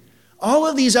sin. All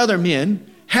of these other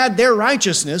men had their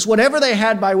righteousness, whatever they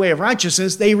had by way of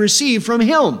righteousness, they received from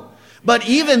him. But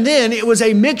even then, it was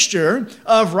a mixture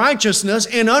of righteousness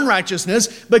and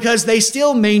unrighteousness because they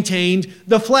still maintained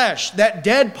the flesh, that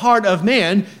dead part of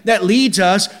man that leads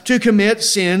us to commit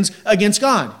sins against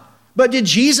God. But did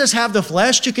Jesus have the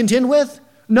flesh to contend with?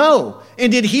 No.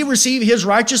 And did he receive his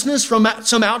righteousness from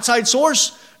some outside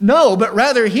source? No, but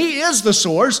rather he is the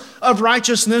source of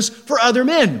righteousness for other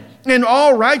men. And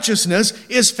all righteousness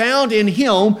is found in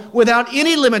him without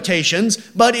any limitations,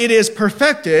 but it is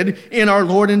perfected in our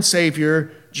Lord and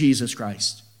Savior, Jesus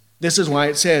Christ. This is why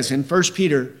it says in 1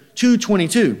 Peter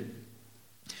 2:22,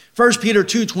 1 Peter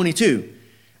 2:22,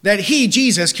 that he,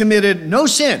 Jesus, committed no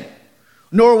sin,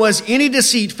 nor was any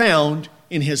deceit found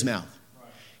in his mouth.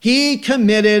 He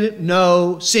committed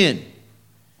no sin.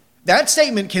 That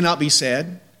statement cannot be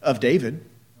said of David.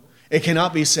 It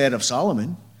cannot be said of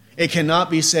Solomon. It cannot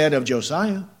be said of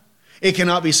Josiah. It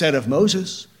cannot be said of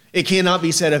Moses. It cannot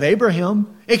be said of Abraham.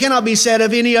 It cannot be said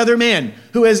of any other man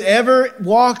who has ever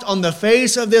walked on the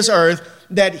face of this earth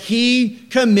that he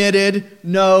committed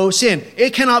no sin.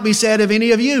 It cannot be said of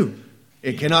any of you.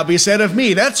 It cannot be said of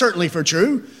me. That's certainly for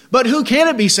true. But who can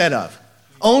it be said of?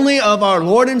 Only of our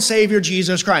Lord and Savior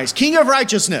Jesus Christ, King of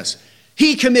righteousness.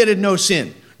 He committed no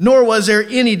sin, nor was there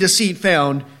any deceit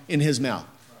found in his mouth.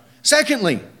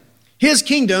 Secondly, his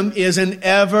kingdom is an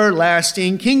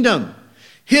everlasting kingdom.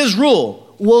 His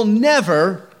rule will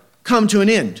never come to an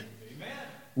end. Amen.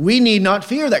 We need not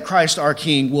fear that Christ our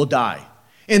King will die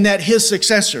and that his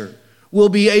successor will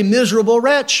be a miserable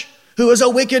wretch who is a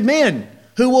wicked man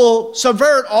who will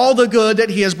subvert all the good that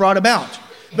he has brought about.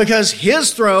 Because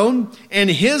his throne and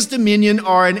his dominion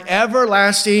are an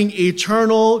everlasting,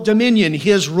 eternal dominion.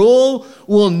 His rule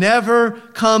will never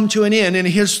come to an end. And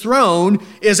his throne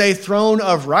is a throne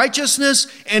of righteousness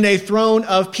and a throne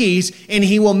of peace. And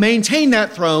he will maintain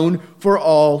that throne for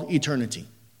all eternity.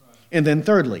 And then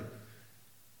thirdly,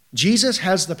 Jesus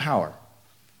has the power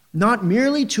not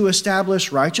merely to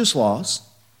establish righteous laws.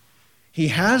 He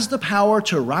has the power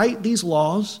to write these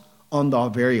laws on the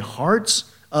very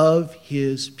hearts of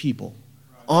his people,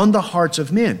 on the hearts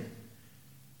of men.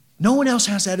 No one else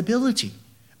has that ability,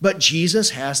 but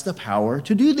Jesus has the power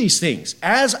to do these things.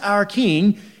 As our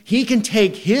King, he can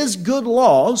take his good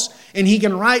laws and he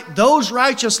can write those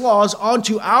righteous laws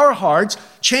onto our hearts,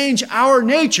 change our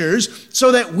natures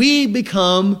so that we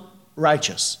become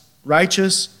righteous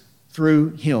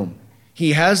through him.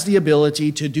 He has the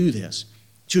ability to do this,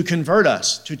 to convert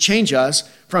us, to change us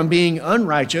from being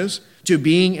unrighteous to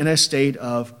being in a state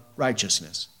of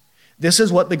righteousness. This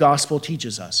is what the gospel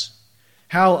teaches us.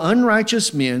 How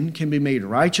unrighteous men can be made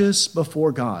righteous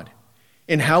before God,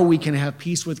 and how we can have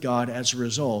peace with God as a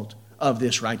result of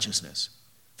this righteousness.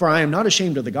 For I am not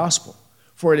ashamed of the gospel,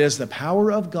 for it is the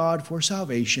power of God for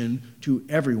salvation to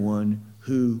everyone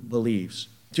who believes,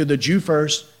 to the Jew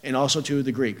first and also to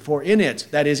the Greek. For in it,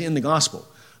 that is in the gospel,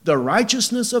 the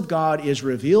righteousness of God is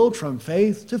revealed from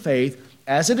faith to faith,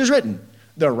 as it is written,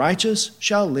 the righteous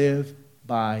shall live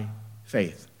by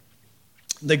faith.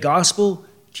 The gospel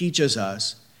teaches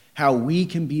us how we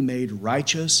can be made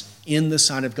righteous in the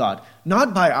sight of God,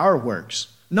 not by our works,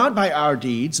 not by our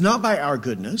deeds, not by our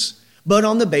goodness, but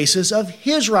on the basis of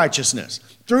his righteousness.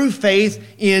 Through faith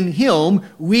in him,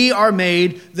 we are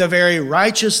made the very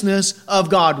righteousness of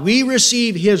God. We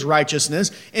receive his righteousness,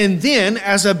 and then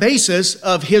as a basis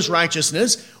of his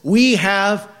righteousness, we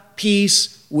have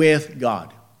peace with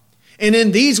God. And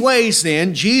in these ways,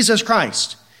 then, Jesus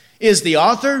Christ is the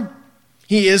author,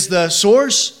 he is the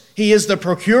source, he is the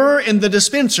procurer and the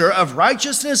dispenser of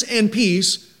righteousness and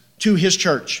peace to his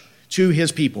church, to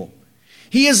his people.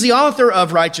 He is the author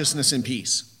of righteousness and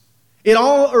peace. It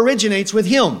all originates with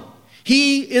him.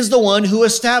 He is the one who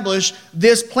established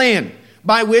this plan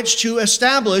by which to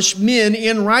establish men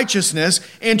in righteousness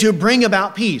and to bring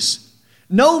about peace.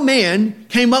 No man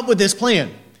came up with this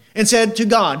plan and said to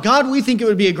God, God, we think it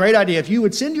would be a great idea if you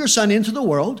would send your son into the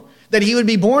world, that he would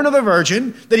be born of a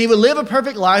virgin, that he would live a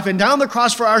perfect life, and down the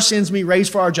cross for our sins be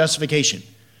raised for our justification.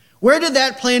 Where did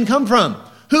that plan come from?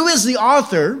 Who is the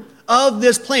author of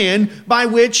this plan by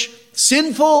which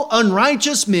sinful,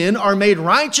 unrighteous men are made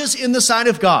righteous in the sight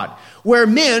of God? Where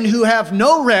men who have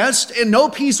no rest and no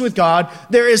peace with God,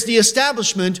 there is the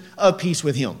establishment of peace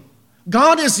with him.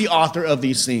 God is the author of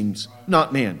these things,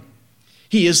 not man.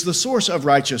 He is the source of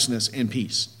righteousness and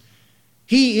peace.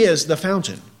 He is the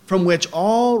fountain from which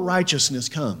all righteousness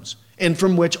comes and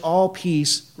from which all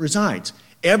peace resides.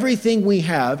 Everything we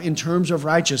have in terms of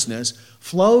righteousness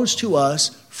flows to us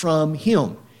from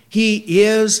him. He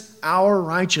is our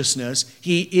righteousness.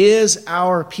 He is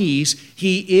our peace.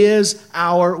 He is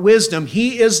our wisdom.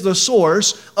 He is the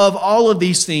source of all of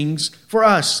these things for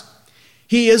us.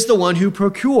 He is the one who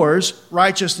procures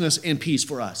righteousness and peace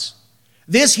for us.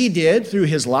 This he did through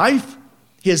his life,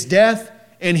 his death,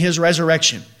 and his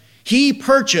resurrection. He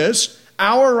purchased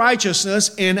our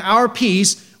righteousness and our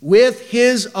peace with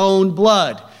his own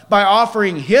blood by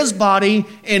offering his body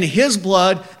and his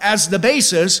blood as the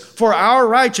basis for our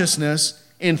righteousness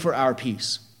and for our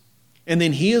peace. And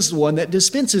then he is the one that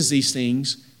dispenses these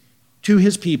things to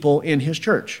his people in his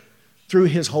church through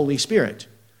his Holy Spirit.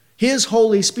 His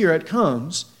Holy Spirit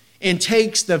comes and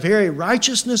takes the very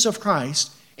righteousness of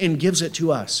Christ and gives it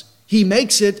to us. He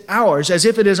makes it ours as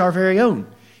if it is our very own.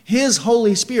 His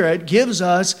Holy Spirit gives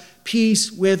us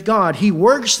peace with God. He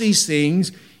works these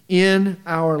things in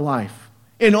our life.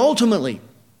 And ultimately,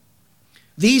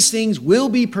 these things will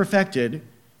be perfected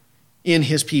in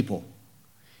his people.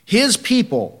 His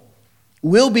people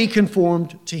will be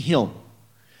conformed to him.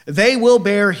 They will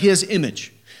bear his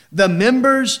image. The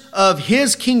members of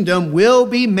his kingdom will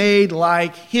be made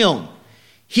like him.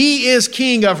 He is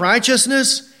King of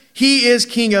righteousness. He is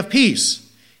King of peace.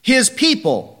 His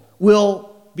people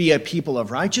will be a people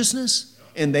of righteousness,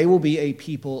 and they will be a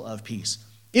people of peace.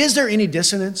 Is there any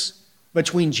dissonance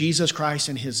between Jesus Christ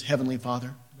and his heavenly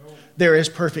Father? No. There is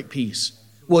perfect peace.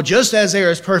 Well, just as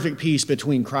there is perfect peace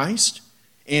between Christ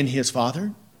and his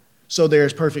Father, so there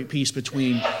is perfect peace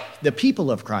between the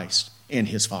people of Christ and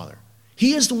his Father.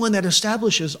 He is the one that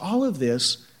establishes all of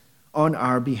this on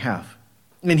our behalf.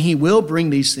 And he will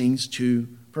bring these things to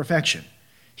perfection.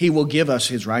 He will give us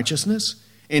his righteousness,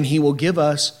 and he will give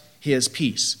us his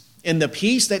peace. And the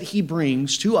peace that he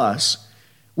brings to us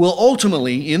will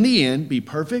ultimately, in the end, be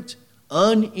perfect,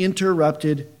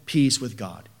 uninterrupted peace with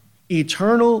God.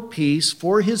 Eternal peace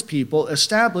for his people,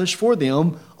 established for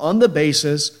them on the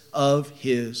basis of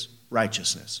his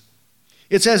righteousness.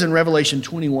 It says in Revelation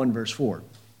 21, verse 4.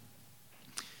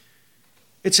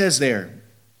 It says there,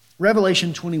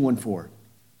 Revelation 21:4,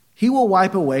 he will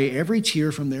wipe away every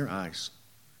tear from their eyes,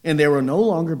 and there will no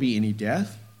longer be any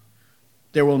death.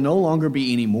 There will no longer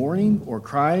be any mourning or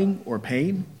crying or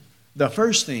pain. The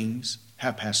first things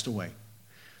have passed away.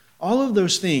 All of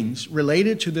those things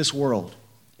related to this world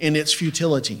and its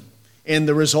futility and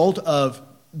the result of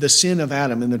the sin of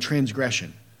Adam and the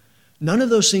transgression, none of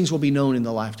those things will be known in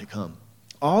the life to come.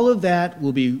 All of that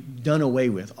will be done away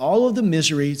with. All of the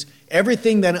miseries,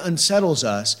 everything that unsettles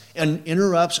us and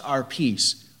interrupts our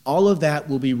peace, all of that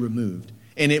will be removed.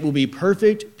 And it will be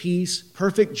perfect peace,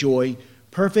 perfect joy,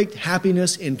 perfect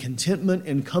happiness and contentment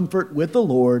and comfort with the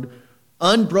Lord,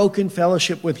 unbroken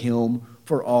fellowship with him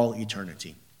for all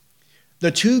eternity.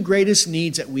 The two greatest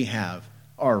needs that we have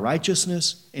are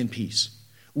righteousness and peace.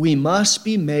 We must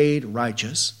be made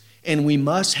righteous, and we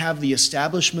must have the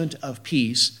establishment of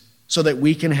peace so that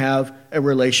we can have a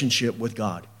relationship with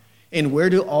God. And where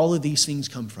do all of these things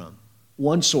come from?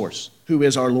 One source, who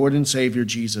is our Lord and Savior,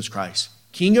 Jesus Christ,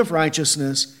 King of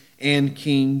righteousness and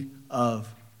King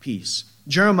of peace.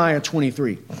 Jeremiah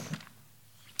 23.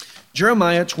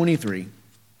 Jeremiah 23.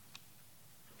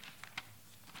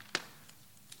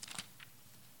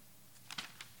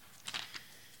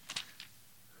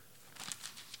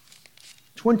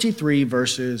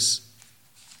 Verses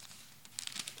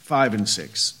 5 and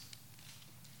 6.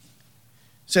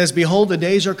 Says, behold, the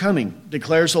days are coming,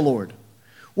 declares the Lord,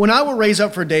 when I will raise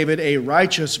up for David a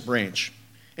righteous branch,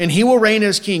 and he will reign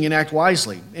as king and act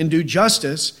wisely, and do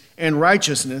justice and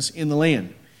righteousness in the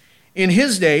land. In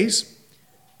his days,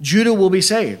 Judah will be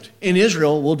saved, and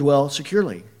Israel will dwell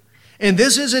securely. And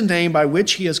this is a name by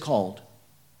which he is called,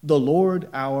 the Lord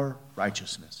our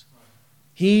righteousness.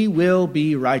 He will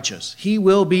be righteous. He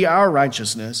will be our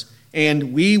righteousness,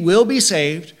 and we will be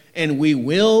saved, and we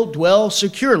will dwell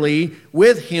securely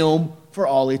with him for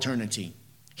all eternity.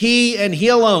 He and he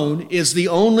alone is the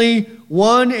only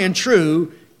one and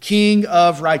true King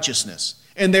of righteousness.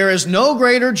 And there is no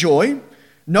greater joy,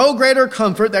 no greater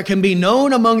comfort that can be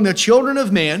known among the children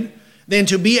of man than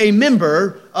to be a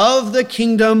member of the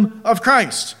kingdom of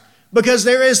Christ. Because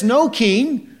there is no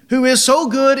king who is so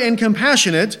good and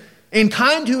compassionate and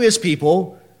kind to his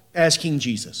people as King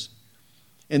Jesus.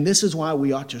 And this is why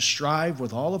we ought to strive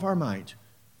with all of our might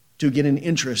to get an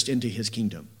interest into his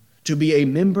kingdom, to be a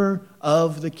member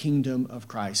of the kingdom of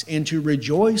Christ, and to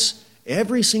rejoice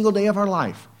every single day of our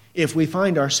life if we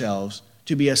find ourselves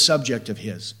to be a subject of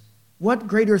his. What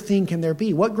greater thing can there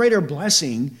be? What greater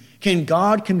blessing can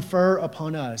God confer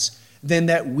upon us than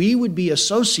that we would be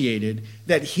associated,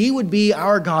 that he would be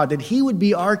our God, that he would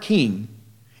be our king,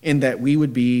 and that we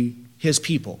would be his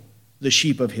people, the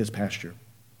sheep of his pasture.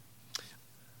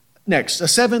 Next, a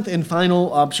seventh and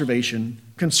final observation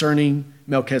concerning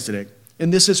Melchizedek,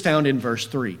 and this is found in verse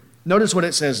 3. Notice what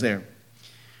it says there.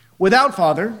 Without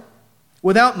father,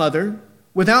 without mother,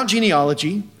 without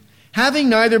genealogy, having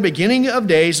neither beginning of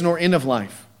days nor end of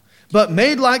life, but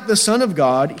made like the Son of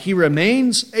God, he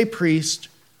remains a priest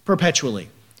perpetually.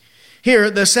 Here,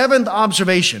 the seventh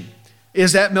observation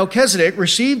is that Melchizedek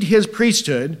received his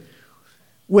priesthood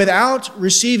without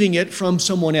receiving it from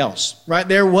someone else, right?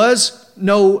 There was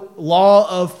no law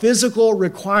of physical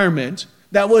requirement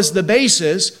that was the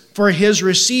basis for his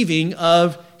receiving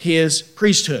of his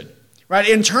priesthood, right?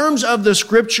 In terms of the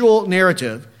scriptural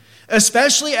narrative,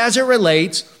 especially as it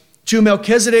relates to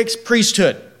Melchizedek's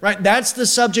priesthood, right? That's the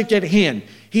subject at hand.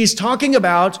 He's talking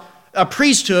about a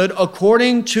priesthood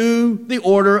according to the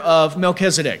order of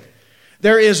Melchizedek.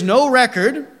 There is no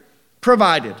record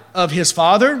provided of his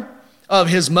father, of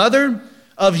his mother,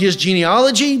 of his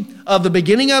genealogy, of the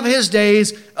beginning of his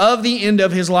days, of the end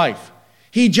of his life.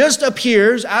 He just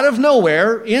appears out of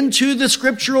nowhere into the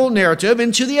scriptural narrative,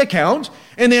 into the account,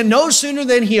 and then no sooner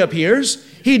than he appears,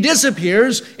 he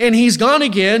disappears, and he's gone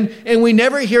again, and we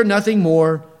never hear nothing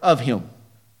more of him.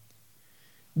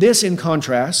 This in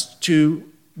contrast to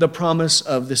the promise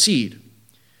of the seed.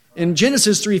 In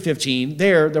Genesis 3:15,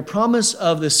 there, the promise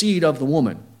of the seed of the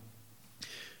woman.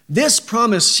 This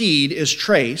promised seed is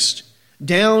traced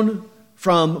down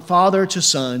from father to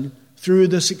son through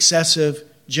the successive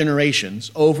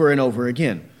generations over and over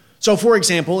again. So, for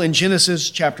example, in Genesis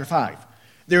chapter 5,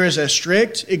 there is a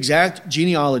strict, exact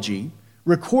genealogy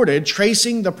recorded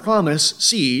tracing the promised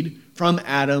seed from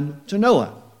Adam to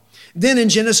Noah. Then in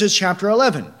Genesis chapter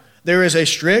 11, there is a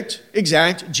strict,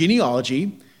 exact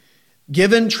genealogy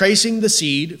given tracing the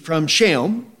seed from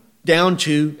Shem down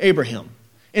to Abraham.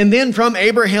 And then from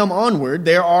Abraham onward,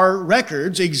 there are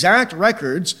records, exact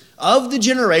records of the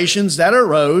generations that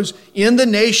arose in the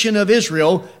nation of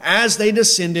Israel as they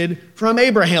descended from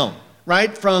Abraham,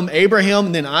 right? From Abraham,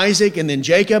 and then Isaac, and then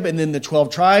Jacob, and then the 12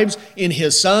 tribes in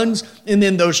his sons, and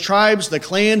then those tribes, the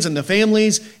clans and the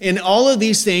families, and all of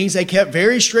these things, they kept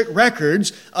very strict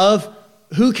records of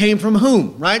who came from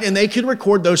whom, right? And they could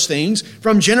record those things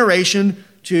from generation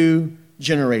to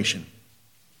generation.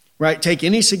 Right? Take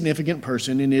any significant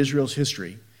person in Israel's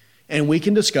history, and we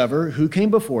can discover who came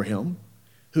before him,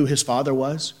 who his father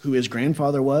was, who his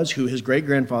grandfather was, who his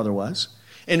great-grandfather was,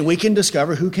 and we can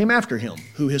discover who came after him,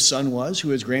 who his son was, who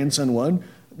his grandson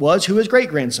was, who his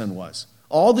great-grandson was.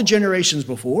 All the generations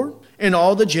before and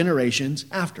all the generations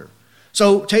after.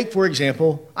 So take, for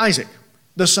example, Isaac,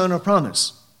 the son of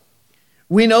promise.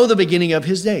 We know the beginning of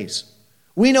his days.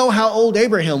 We know how old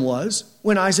Abraham was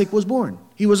when Isaac was born.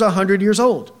 He was 100 years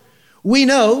old. We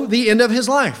know the end of his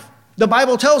life. The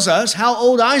Bible tells us how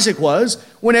old Isaac was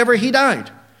whenever he died.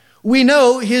 We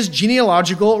know his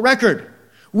genealogical record.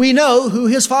 We know who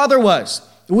his father was.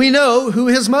 We know who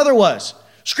his mother was.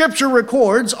 Scripture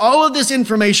records all of this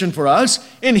information for us,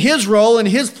 and his role and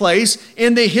his place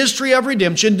in the history of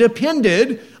redemption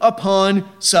depended upon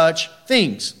such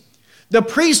things. The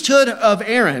priesthood of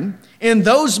Aaron and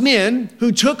those men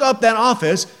who took up that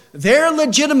office, their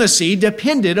legitimacy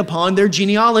depended upon their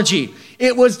genealogy.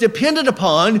 It was dependent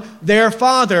upon their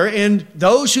father and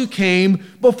those who came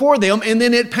before them, and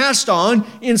then it passed on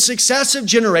in successive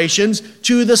generations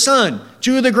to the son,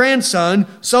 to the grandson,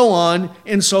 so on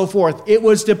and so forth. It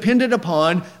was dependent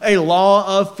upon a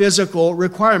law of physical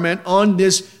requirement on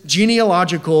this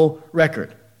genealogical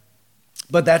record.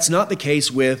 But that's not the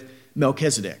case with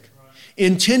Melchizedek.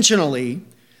 Intentionally,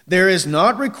 there is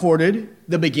not recorded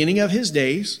the beginning of his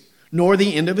days, nor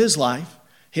the end of his life,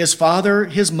 his father,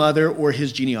 his mother, or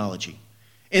his genealogy.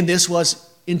 And this was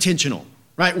intentional,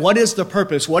 right? What is the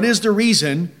purpose? What is the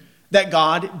reason that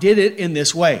God did it in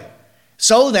this way?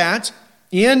 So that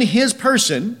in his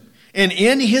person and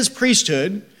in his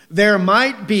priesthood, there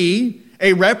might be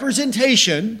a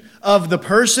representation of the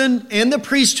person and the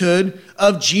priesthood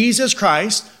of Jesus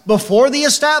Christ before the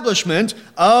establishment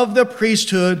of the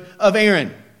priesthood of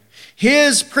Aaron.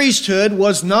 His priesthood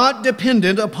was not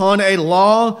dependent upon a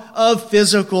law of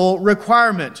physical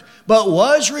requirement, but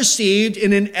was received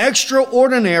in an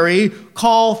extraordinary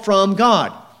call from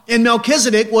God. And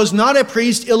Melchizedek was not a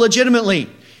priest illegitimately.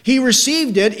 He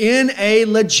received it in a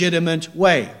legitimate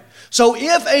way. So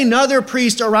if another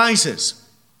priest arises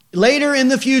later in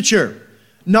the future,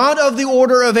 not of the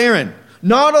order of Aaron,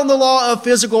 not on the law of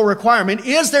physical requirement,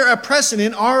 is there a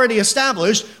precedent already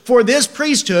established for this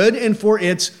priesthood and for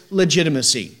its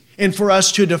legitimacy, and for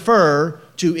us to defer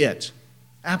to it?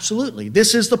 Absolutely.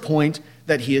 This is the point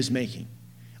that he is making.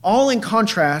 All in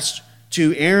contrast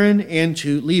to Aaron and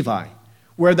to Levi,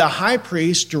 where the high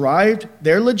priest derived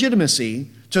their legitimacy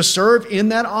to serve in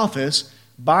that office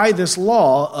by this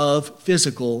law of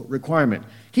physical requirement.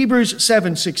 Hebrews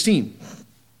 7:16.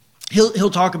 He'll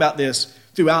talk about this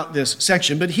throughout this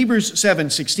section, but Hebrews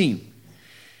 7:16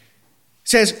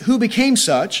 says, who became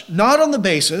such, not on the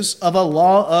basis of a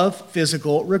law of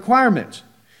physical requirement,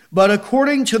 but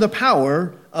according to the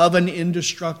power of an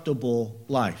indestructible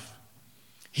life.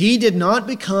 He did not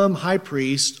become high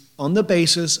priest on the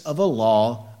basis of a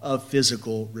law of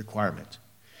physical requirement.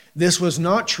 This was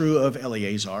not true of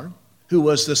Eleazar, who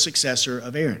was the successor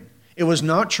of Aaron. It was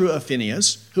not true of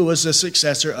Phinehas, who was the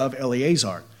successor of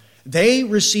Eleazar. They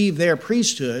received their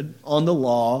priesthood on the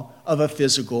law of a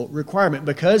physical requirement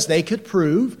because they could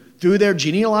prove through their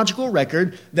genealogical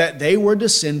record that they were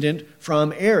descendant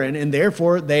from Aaron, and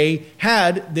therefore they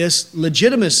had this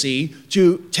legitimacy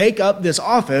to take up this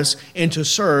office and to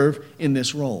serve in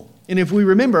this role. And if we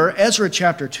remember Ezra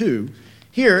chapter 2,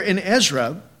 here in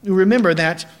Ezra, we remember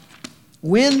that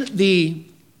when the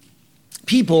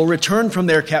people returned from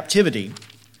their captivity,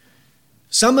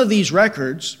 some of these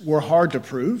records were hard to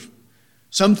prove.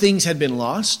 Some things had been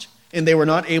lost, and they were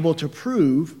not able to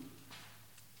prove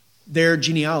their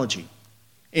genealogy.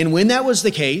 And when that was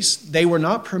the case, they were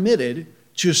not permitted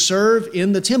to serve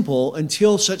in the temple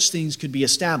until such things could be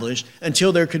established,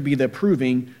 until there could be the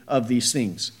proving of these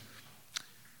things.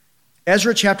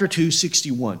 Ezra chapter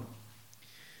 2:61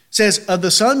 says, of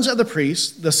the sons of the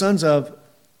priests, the sons of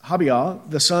Habiah,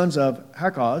 the sons of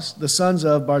Hakaz, the sons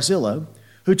of Barzillai,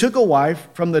 who took a wife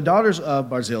from the daughters of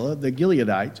Barzillai, the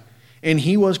Gileadite, and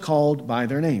he was called by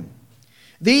their name.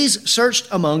 These searched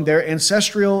among their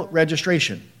ancestral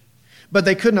registration, but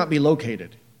they could not be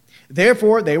located.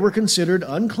 Therefore, they were considered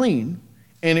unclean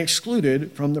and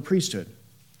excluded from the priesthood.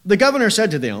 The governor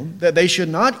said to them that they should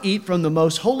not eat from the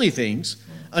most holy things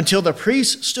until the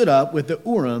priests stood up with the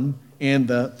Urim and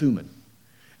the Thummim.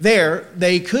 There,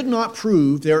 they could not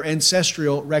prove their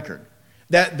ancestral record,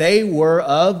 that they were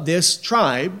of this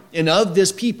tribe and of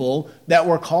this people that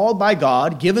were called by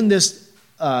God, given this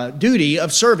duty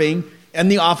of serving in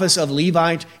the office of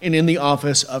Levite and in the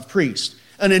office of priest.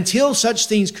 And until such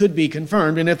things could be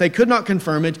confirmed, and if they could not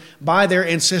confirm it by their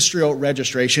ancestral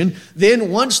registration,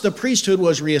 then once the priesthood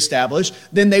was reestablished,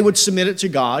 then they would submit it to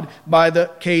God by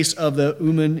the case of the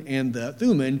Urim and the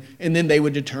Thummim, and then they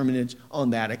would determine it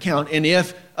on that account. And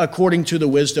if, according to the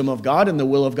wisdom of God and the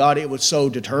will of God, it was so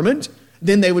determined,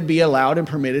 then they would be allowed and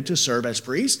permitted to serve as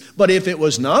priests. But if it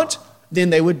was not, then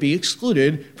they would be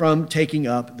excluded from taking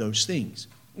up those things.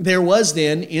 There was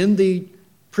then in the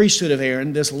priesthood of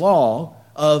Aaron this law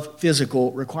of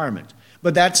physical requirement.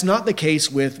 But that's not the case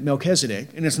with Melchizedek,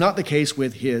 and it's not the case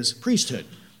with his priesthood.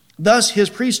 Thus, his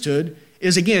priesthood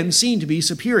is again seen to be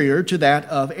superior to that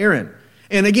of Aaron.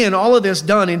 And again, all of this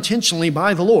done intentionally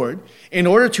by the Lord in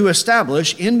order to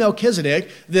establish in Melchizedek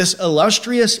this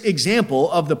illustrious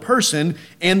example of the person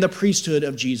and the priesthood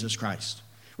of Jesus Christ.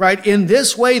 Right? In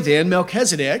this way, then,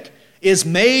 Melchizedek is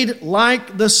made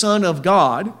like the Son of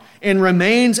God and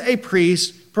remains a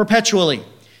priest perpetually.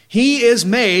 He is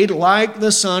made like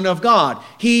the Son of God.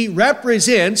 He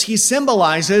represents, he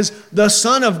symbolizes the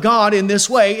Son of God in this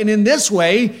way, and in this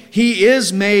way, he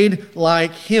is made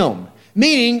like him.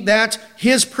 Meaning that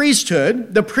his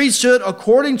priesthood, the priesthood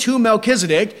according to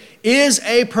Melchizedek, is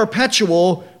a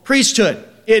perpetual priesthood.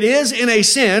 It is, in a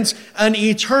sense, an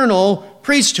eternal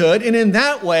priesthood, and in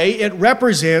that way, it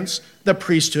represents the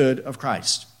priesthood of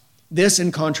Christ. This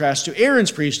in contrast to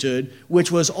Aaron's priesthood,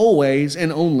 which was always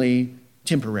and only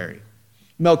temporary.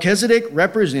 Melchizedek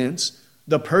represents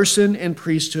the person and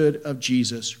priesthood of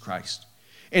Jesus Christ.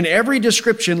 And every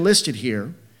description listed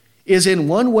here is in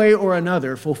one way or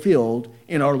another fulfilled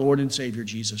in our Lord and Savior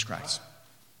Jesus Christ.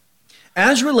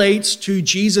 As relates to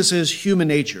Jesus' human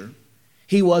nature,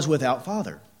 he was without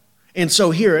father. And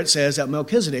so here it says that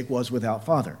Melchizedek was without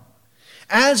father.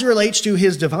 As it relates to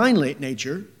his divine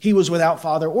nature, he was without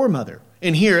father or mother.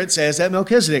 And here it says that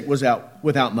Melchizedek was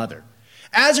without mother.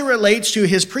 As it relates to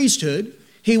his priesthood,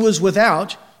 he was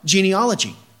without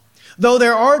genealogy. Though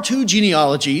there are two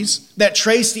genealogies that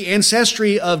trace the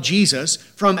ancestry of Jesus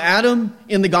from Adam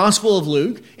in the Gospel of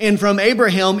Luke and from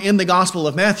Abraham in the Gospel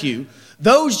of Matthew,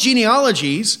 those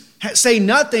genealogies say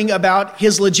nothing about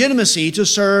his legitimacy to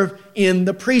serve in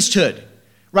the priesthood,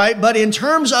 right? But in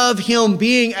terms of him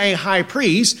being a high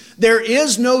priest, there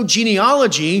is no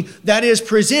genealogy that is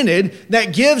presented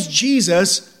that gives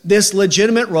Jesus this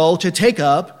legitimate role to take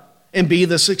up and be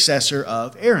the successor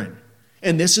of Aaron.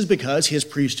 And this is because his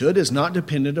priesthood is not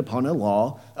dependent upon a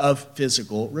law of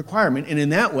physical requirement. And in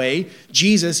that way,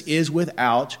 Jesus is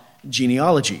without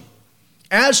genealogy.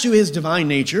 As to his divine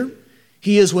nature,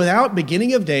 he is without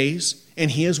beginning of days,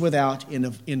 and he is without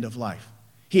end of life.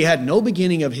 He had no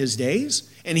beginning of his days,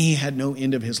 and he had no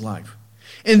end of his life.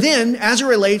 And then, as it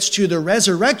relates to the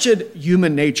resurrected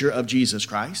human nature of Jesus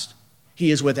Christ, he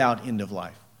is without end of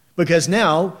life. Because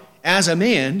now, as a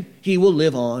man, he will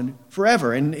live on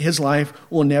forever, and his life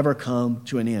will never come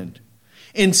to an end.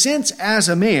 And since as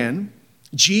a man,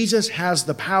 Jesus has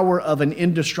the power of an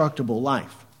indestructible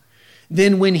life,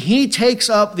 then when he takes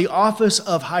up the office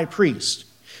of high priest,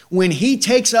 when he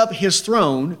takes up his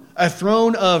throne, a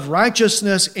throne of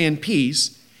righteousness and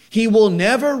peace, he will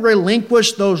never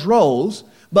relinquish those roles,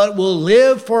 but will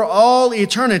live for all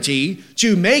eternity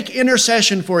to make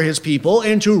intercession for his people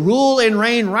and to rule and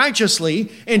reign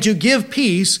righteously and to give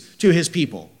peace to his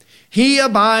people. He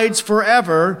abides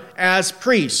forever as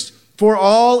priest. For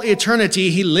all eternity,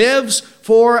 he lives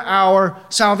for our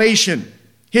salvation.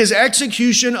 His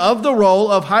execution of the role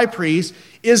of high priest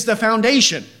is the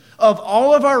foundation of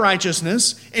all of our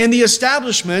righteousness and the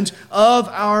establishment of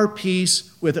our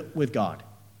peace with God.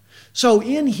 So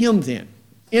in him then,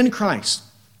 in Christ,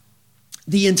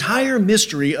 the entire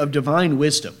mystery of divine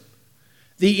wisdom,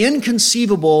 the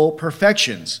inconceivable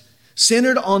perfections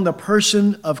centered on the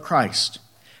person of Christ,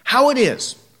 how it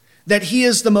is that he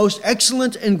is the most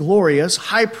excellent and glorious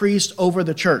high priest over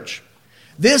the church.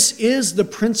 This is the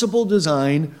principal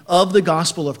design of the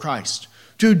gospel of Christ,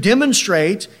 to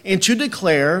demonstrate and to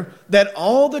declare that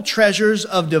all the treasures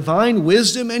of divine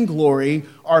wisdom and glory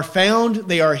are found,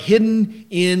 they are hidden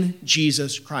in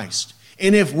Jesus Christ.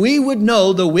 And if we would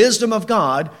know the wisdom of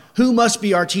God, who must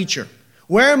be our teacher?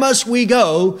 Where must we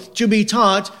go to be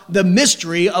taught the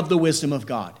mystery of the wisdom of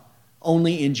God?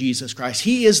 Only in Jesus Christ.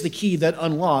 He is the key that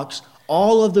unlocks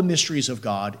all of the mysteries of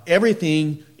God.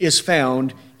 Everything is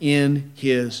found in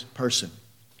his person.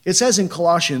 It says in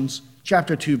Colossians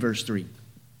chapter 2, verse 3.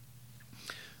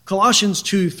 Colossians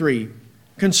 2:3,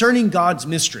 concerning God's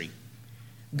mystery.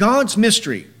 God's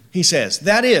mystery, he says,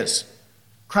 that is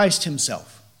Christ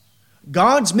himself.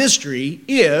 God's mystery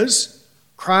is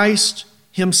Christ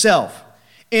himself,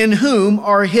 in whom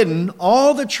are hidden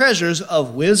all the treasures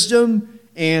of wisdom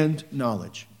and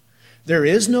knowledge. There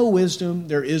is no wisdom,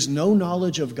 there is no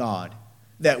knowledge of God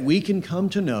that we can come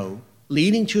to know,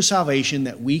 leading to salvation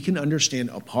that we can understand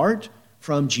apart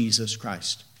from Jesus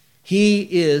Christ. He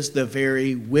is the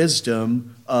very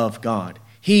wisdom of God.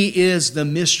 He is the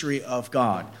mystery of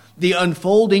God. The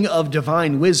unfolding of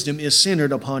divine wisdom is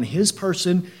centered upon his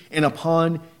person and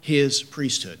upon his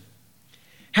priesthood.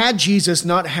 Had Jesus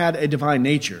not had a divine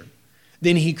nature,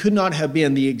 then he could not have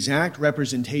been the exact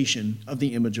representation of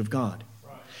the image of God.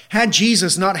 Had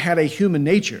Jesus not had a human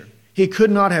nature, he could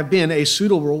not have been a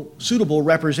suitable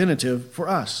representative for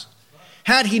us.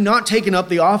 Had he not taken up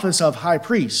the office of high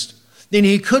priest, then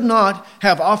he could not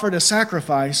have offered a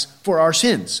sacrifice for our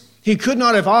sins. He could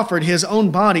not have offered his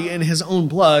own body and his own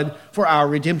blood for our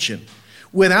redemption.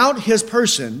 Without his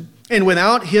person and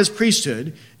without his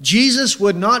priesthood, Jesus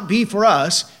would not be for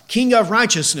us King of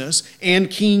righteousness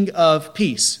and King of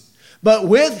peace. But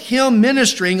with him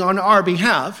ministering on our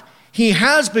behalf, he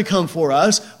has become for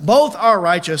us both our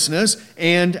righteousness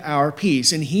and our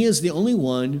peace. And he is the only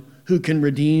one who can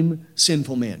redeem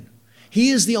sinful men. He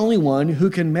is the only one who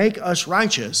can make us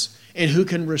righteous and who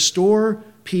can restore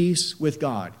peace with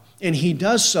God. And he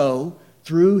does so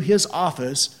through his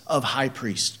office of high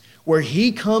priest, where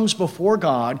he comes before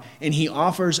God and he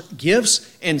offers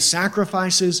gifts and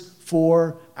sacrifices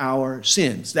for our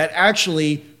sins that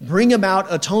actually bring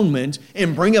about atonement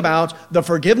and bring about the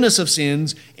forgiveness of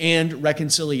sins and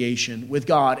reconciliation with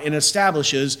God and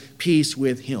establishes peace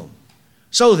with him.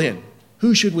 So then,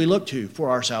 who should we look to for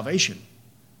our salvation?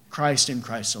 Christ and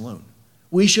Christ alone.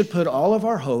 We should put all of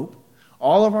our hope,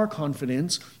 all of our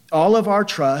confidence, all of our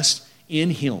trust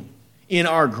in him, in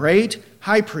our great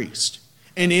high priest,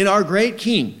 and in our great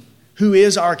King, who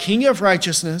is our King of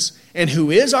righteousness and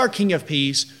who is our King of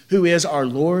peace, who is our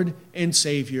Lord and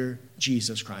Savior,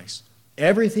 Jesus Christ.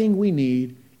 Everything we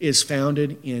need is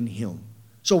founded in him.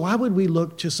 So why would we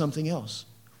look to something else?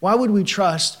 Why would we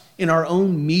trust in our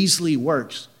own measly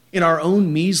works, in our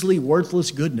own measly, worthless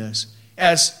goodness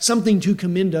as something to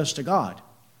commend us to God?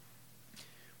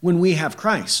 When we have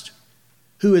Christ,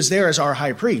 who is there as our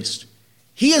high priest,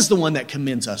 he is the one that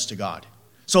commends us to God.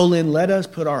 So then let us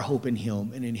put our hope in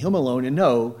him and in him alone, and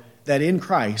know that in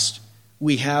Christ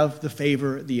we have the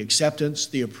favor, the acceptance,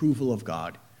 the approval of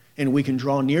God, and we can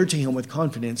draw near to him with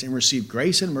confidence and receive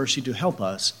grace and mercy to help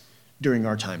us during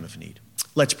our time of need.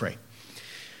 Let's pray.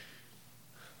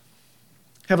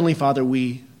 Heavenly Father,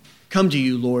 we come to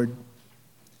you, Lord.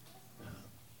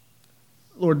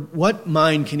 Lord, what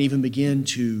mind can even begin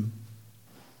to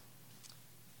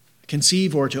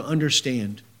conceive or to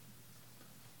understand,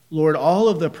 Lord, all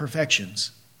of the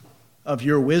perfections of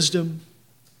your wisdom,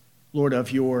 Lord, of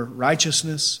your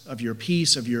righteousness, of your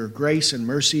peace, of your grace and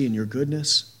mercy and your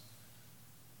goodness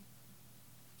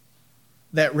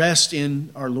that rest in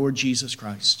our Lord Jesus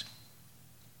Christ.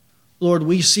 Lord,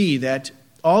 we see that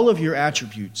all of your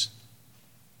attributes,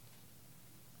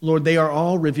 Lord, they are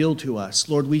all revealed to us.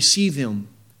 Lord, we see them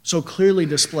so clearly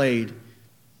displayed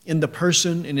in the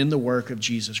person and in the work of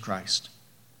Jesus Christ,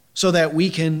 so that we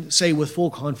can say with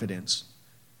full confidence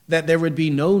that there would be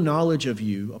no knowledge of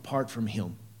you apart from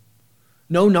him,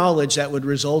 no knowledge that would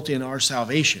result in our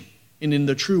salvation and in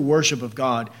the true worship of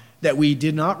God that we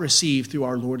did not receive through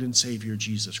our Lord and Savior,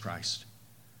 Jesus Christ.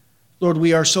 Lord,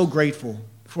 we are so grateful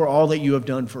for all that you have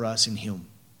done for us in him,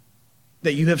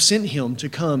 that you have sent him to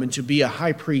come and to be a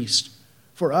high priest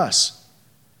for us.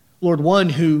 Lord, one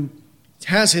who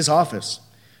has his office,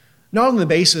 not on the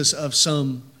basis of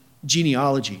some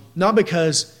genealogy, not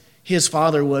because his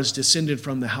father was descended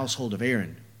from the household of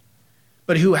Aaron,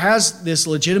 but who has this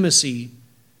legitimacy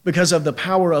because of the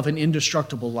power of an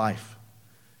indestructible life,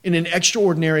 in an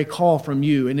extraordinary call from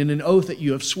you and in an oath that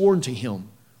you have sworn to him.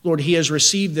 Lord, he has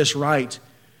received this right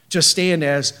to stand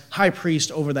as high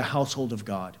priest over the household of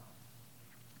God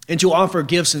and to offer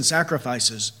gifts and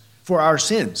sacrifices for our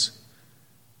sins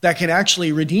that can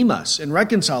actually redeem us and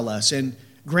reconcile us and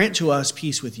grant to us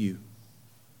peace with you.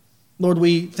 Lord,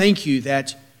 we thank you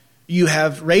that you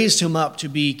have raised him up to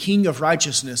be King of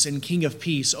righteousness and King of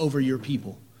peace over your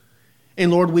people.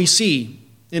 And Lord, we see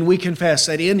and we confess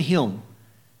that in him,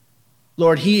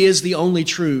 Lord, he is the only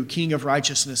true King of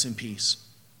righteousness and peace.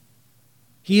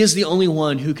 He is the only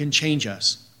one who can change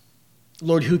us.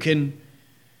 Lord, who can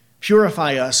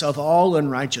purify us of all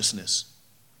unrighteousness,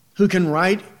 who can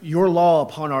write your law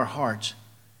upon our heart,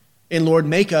 and Lord,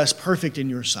 make us perfect in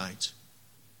your sight.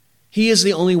 He is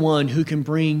the only one who can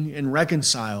bring and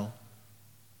reconcile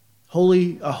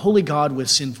a holy God with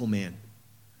sinful man,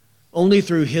 only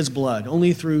through his blood,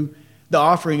 only through the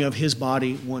offering of his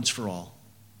body once for all.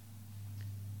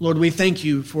 Lord, we thank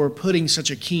you for putting such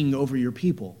a king over your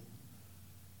people.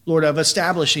 Lord, of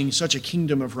establishing such a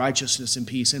kingdom of righteousness and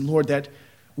peace. And Lord, that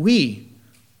we,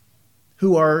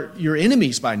 who are your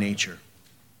enemies by nature,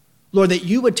 Lord, that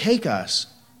you would take us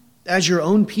as your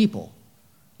own people.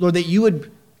 Lord, that you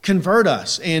would convert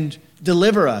us and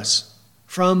deliver us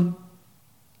from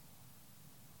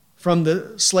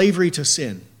the slavery to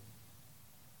sin.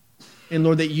 And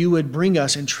Lord, that you would bring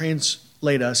us and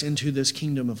translate us into this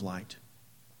kingdom of light.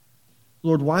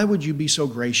 Lord, why would you be so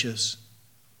gracious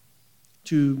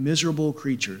to miserable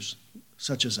creatures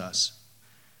such as us?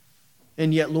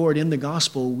 And yet, Lord, in the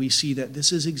gospel, we see that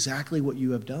this is exactly what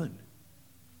you have done.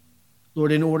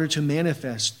 Lord, in order to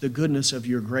manifest the goodness of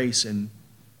your grace and,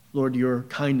 Lord, your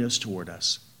kindness toward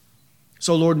us.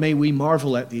 So, Lord, may we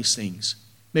marvel at these things.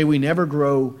 May we never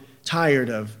grow tired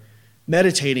of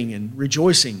meditating and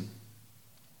rejoicing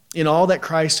in all that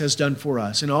Christ has done for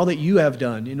us and all that you have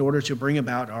done in order to bring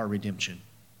about our redemption.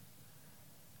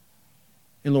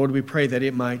 And Lord, we pray that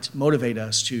it might motivate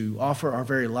us to offer our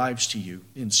very lives to you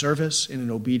in service and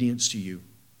in obedience to you.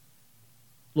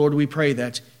 Lord, we pray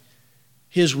that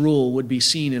his rule would be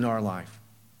seen in our life.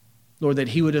 Lord, that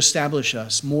he would establish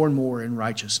us more and more in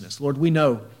righteousness. Lord, we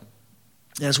know,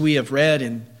 as we have read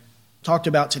and talked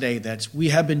about today, that we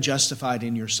have been justified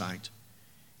in your sight,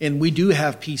 and we do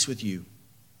have peace with you.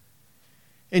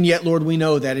 And yet, Lord, we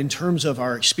know that in terms of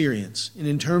our experience and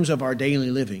in terms of our daily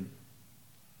living,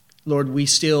 Lord, we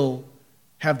still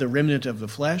have the remnant of the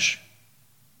flesh,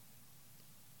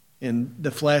 and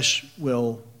the flesh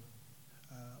will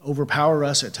overpower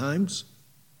us at times,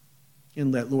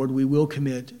 and that, Lord, we will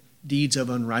commit deeds of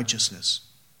unrighteousness.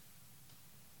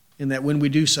 And that when we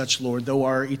do such, Lord, though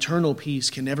our eternal peace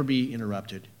can never be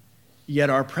interrupted, yet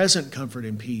our present comfort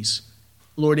and peace,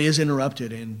 Lord, is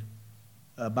interrupted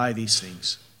by these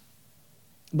things.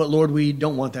 But Lord, we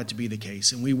don't want that to be the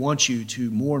case, and we want you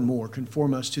to more and more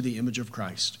conform us to the image of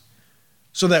Christ,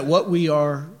 so that what we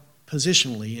are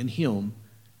positionally in him,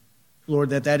 Lord,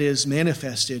 that is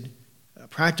manifested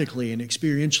practically and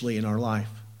experientially in our life,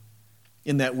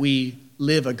 in that we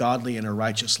live a godly and a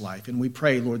righteous life. And we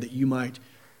pray, Lord, that you might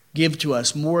give to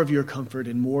us more of your comfort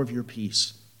and more of your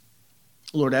peace,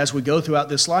 Lord, as we go throughout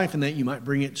this life, and that you might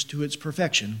bring it to its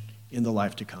perfection in the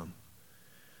life to come.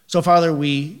 So, Father,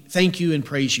 we thank you and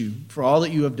praise you for all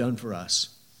that you have done for us.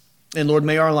 And, Lord,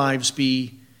 may our lives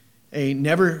be a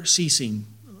never-ceasing,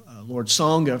 Lord,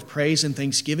 song of praise and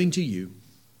thanksgiving to you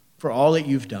for all that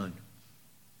you've done.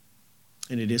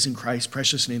 And it is in Christ's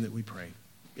precious name that we pray.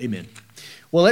 Amen. Well,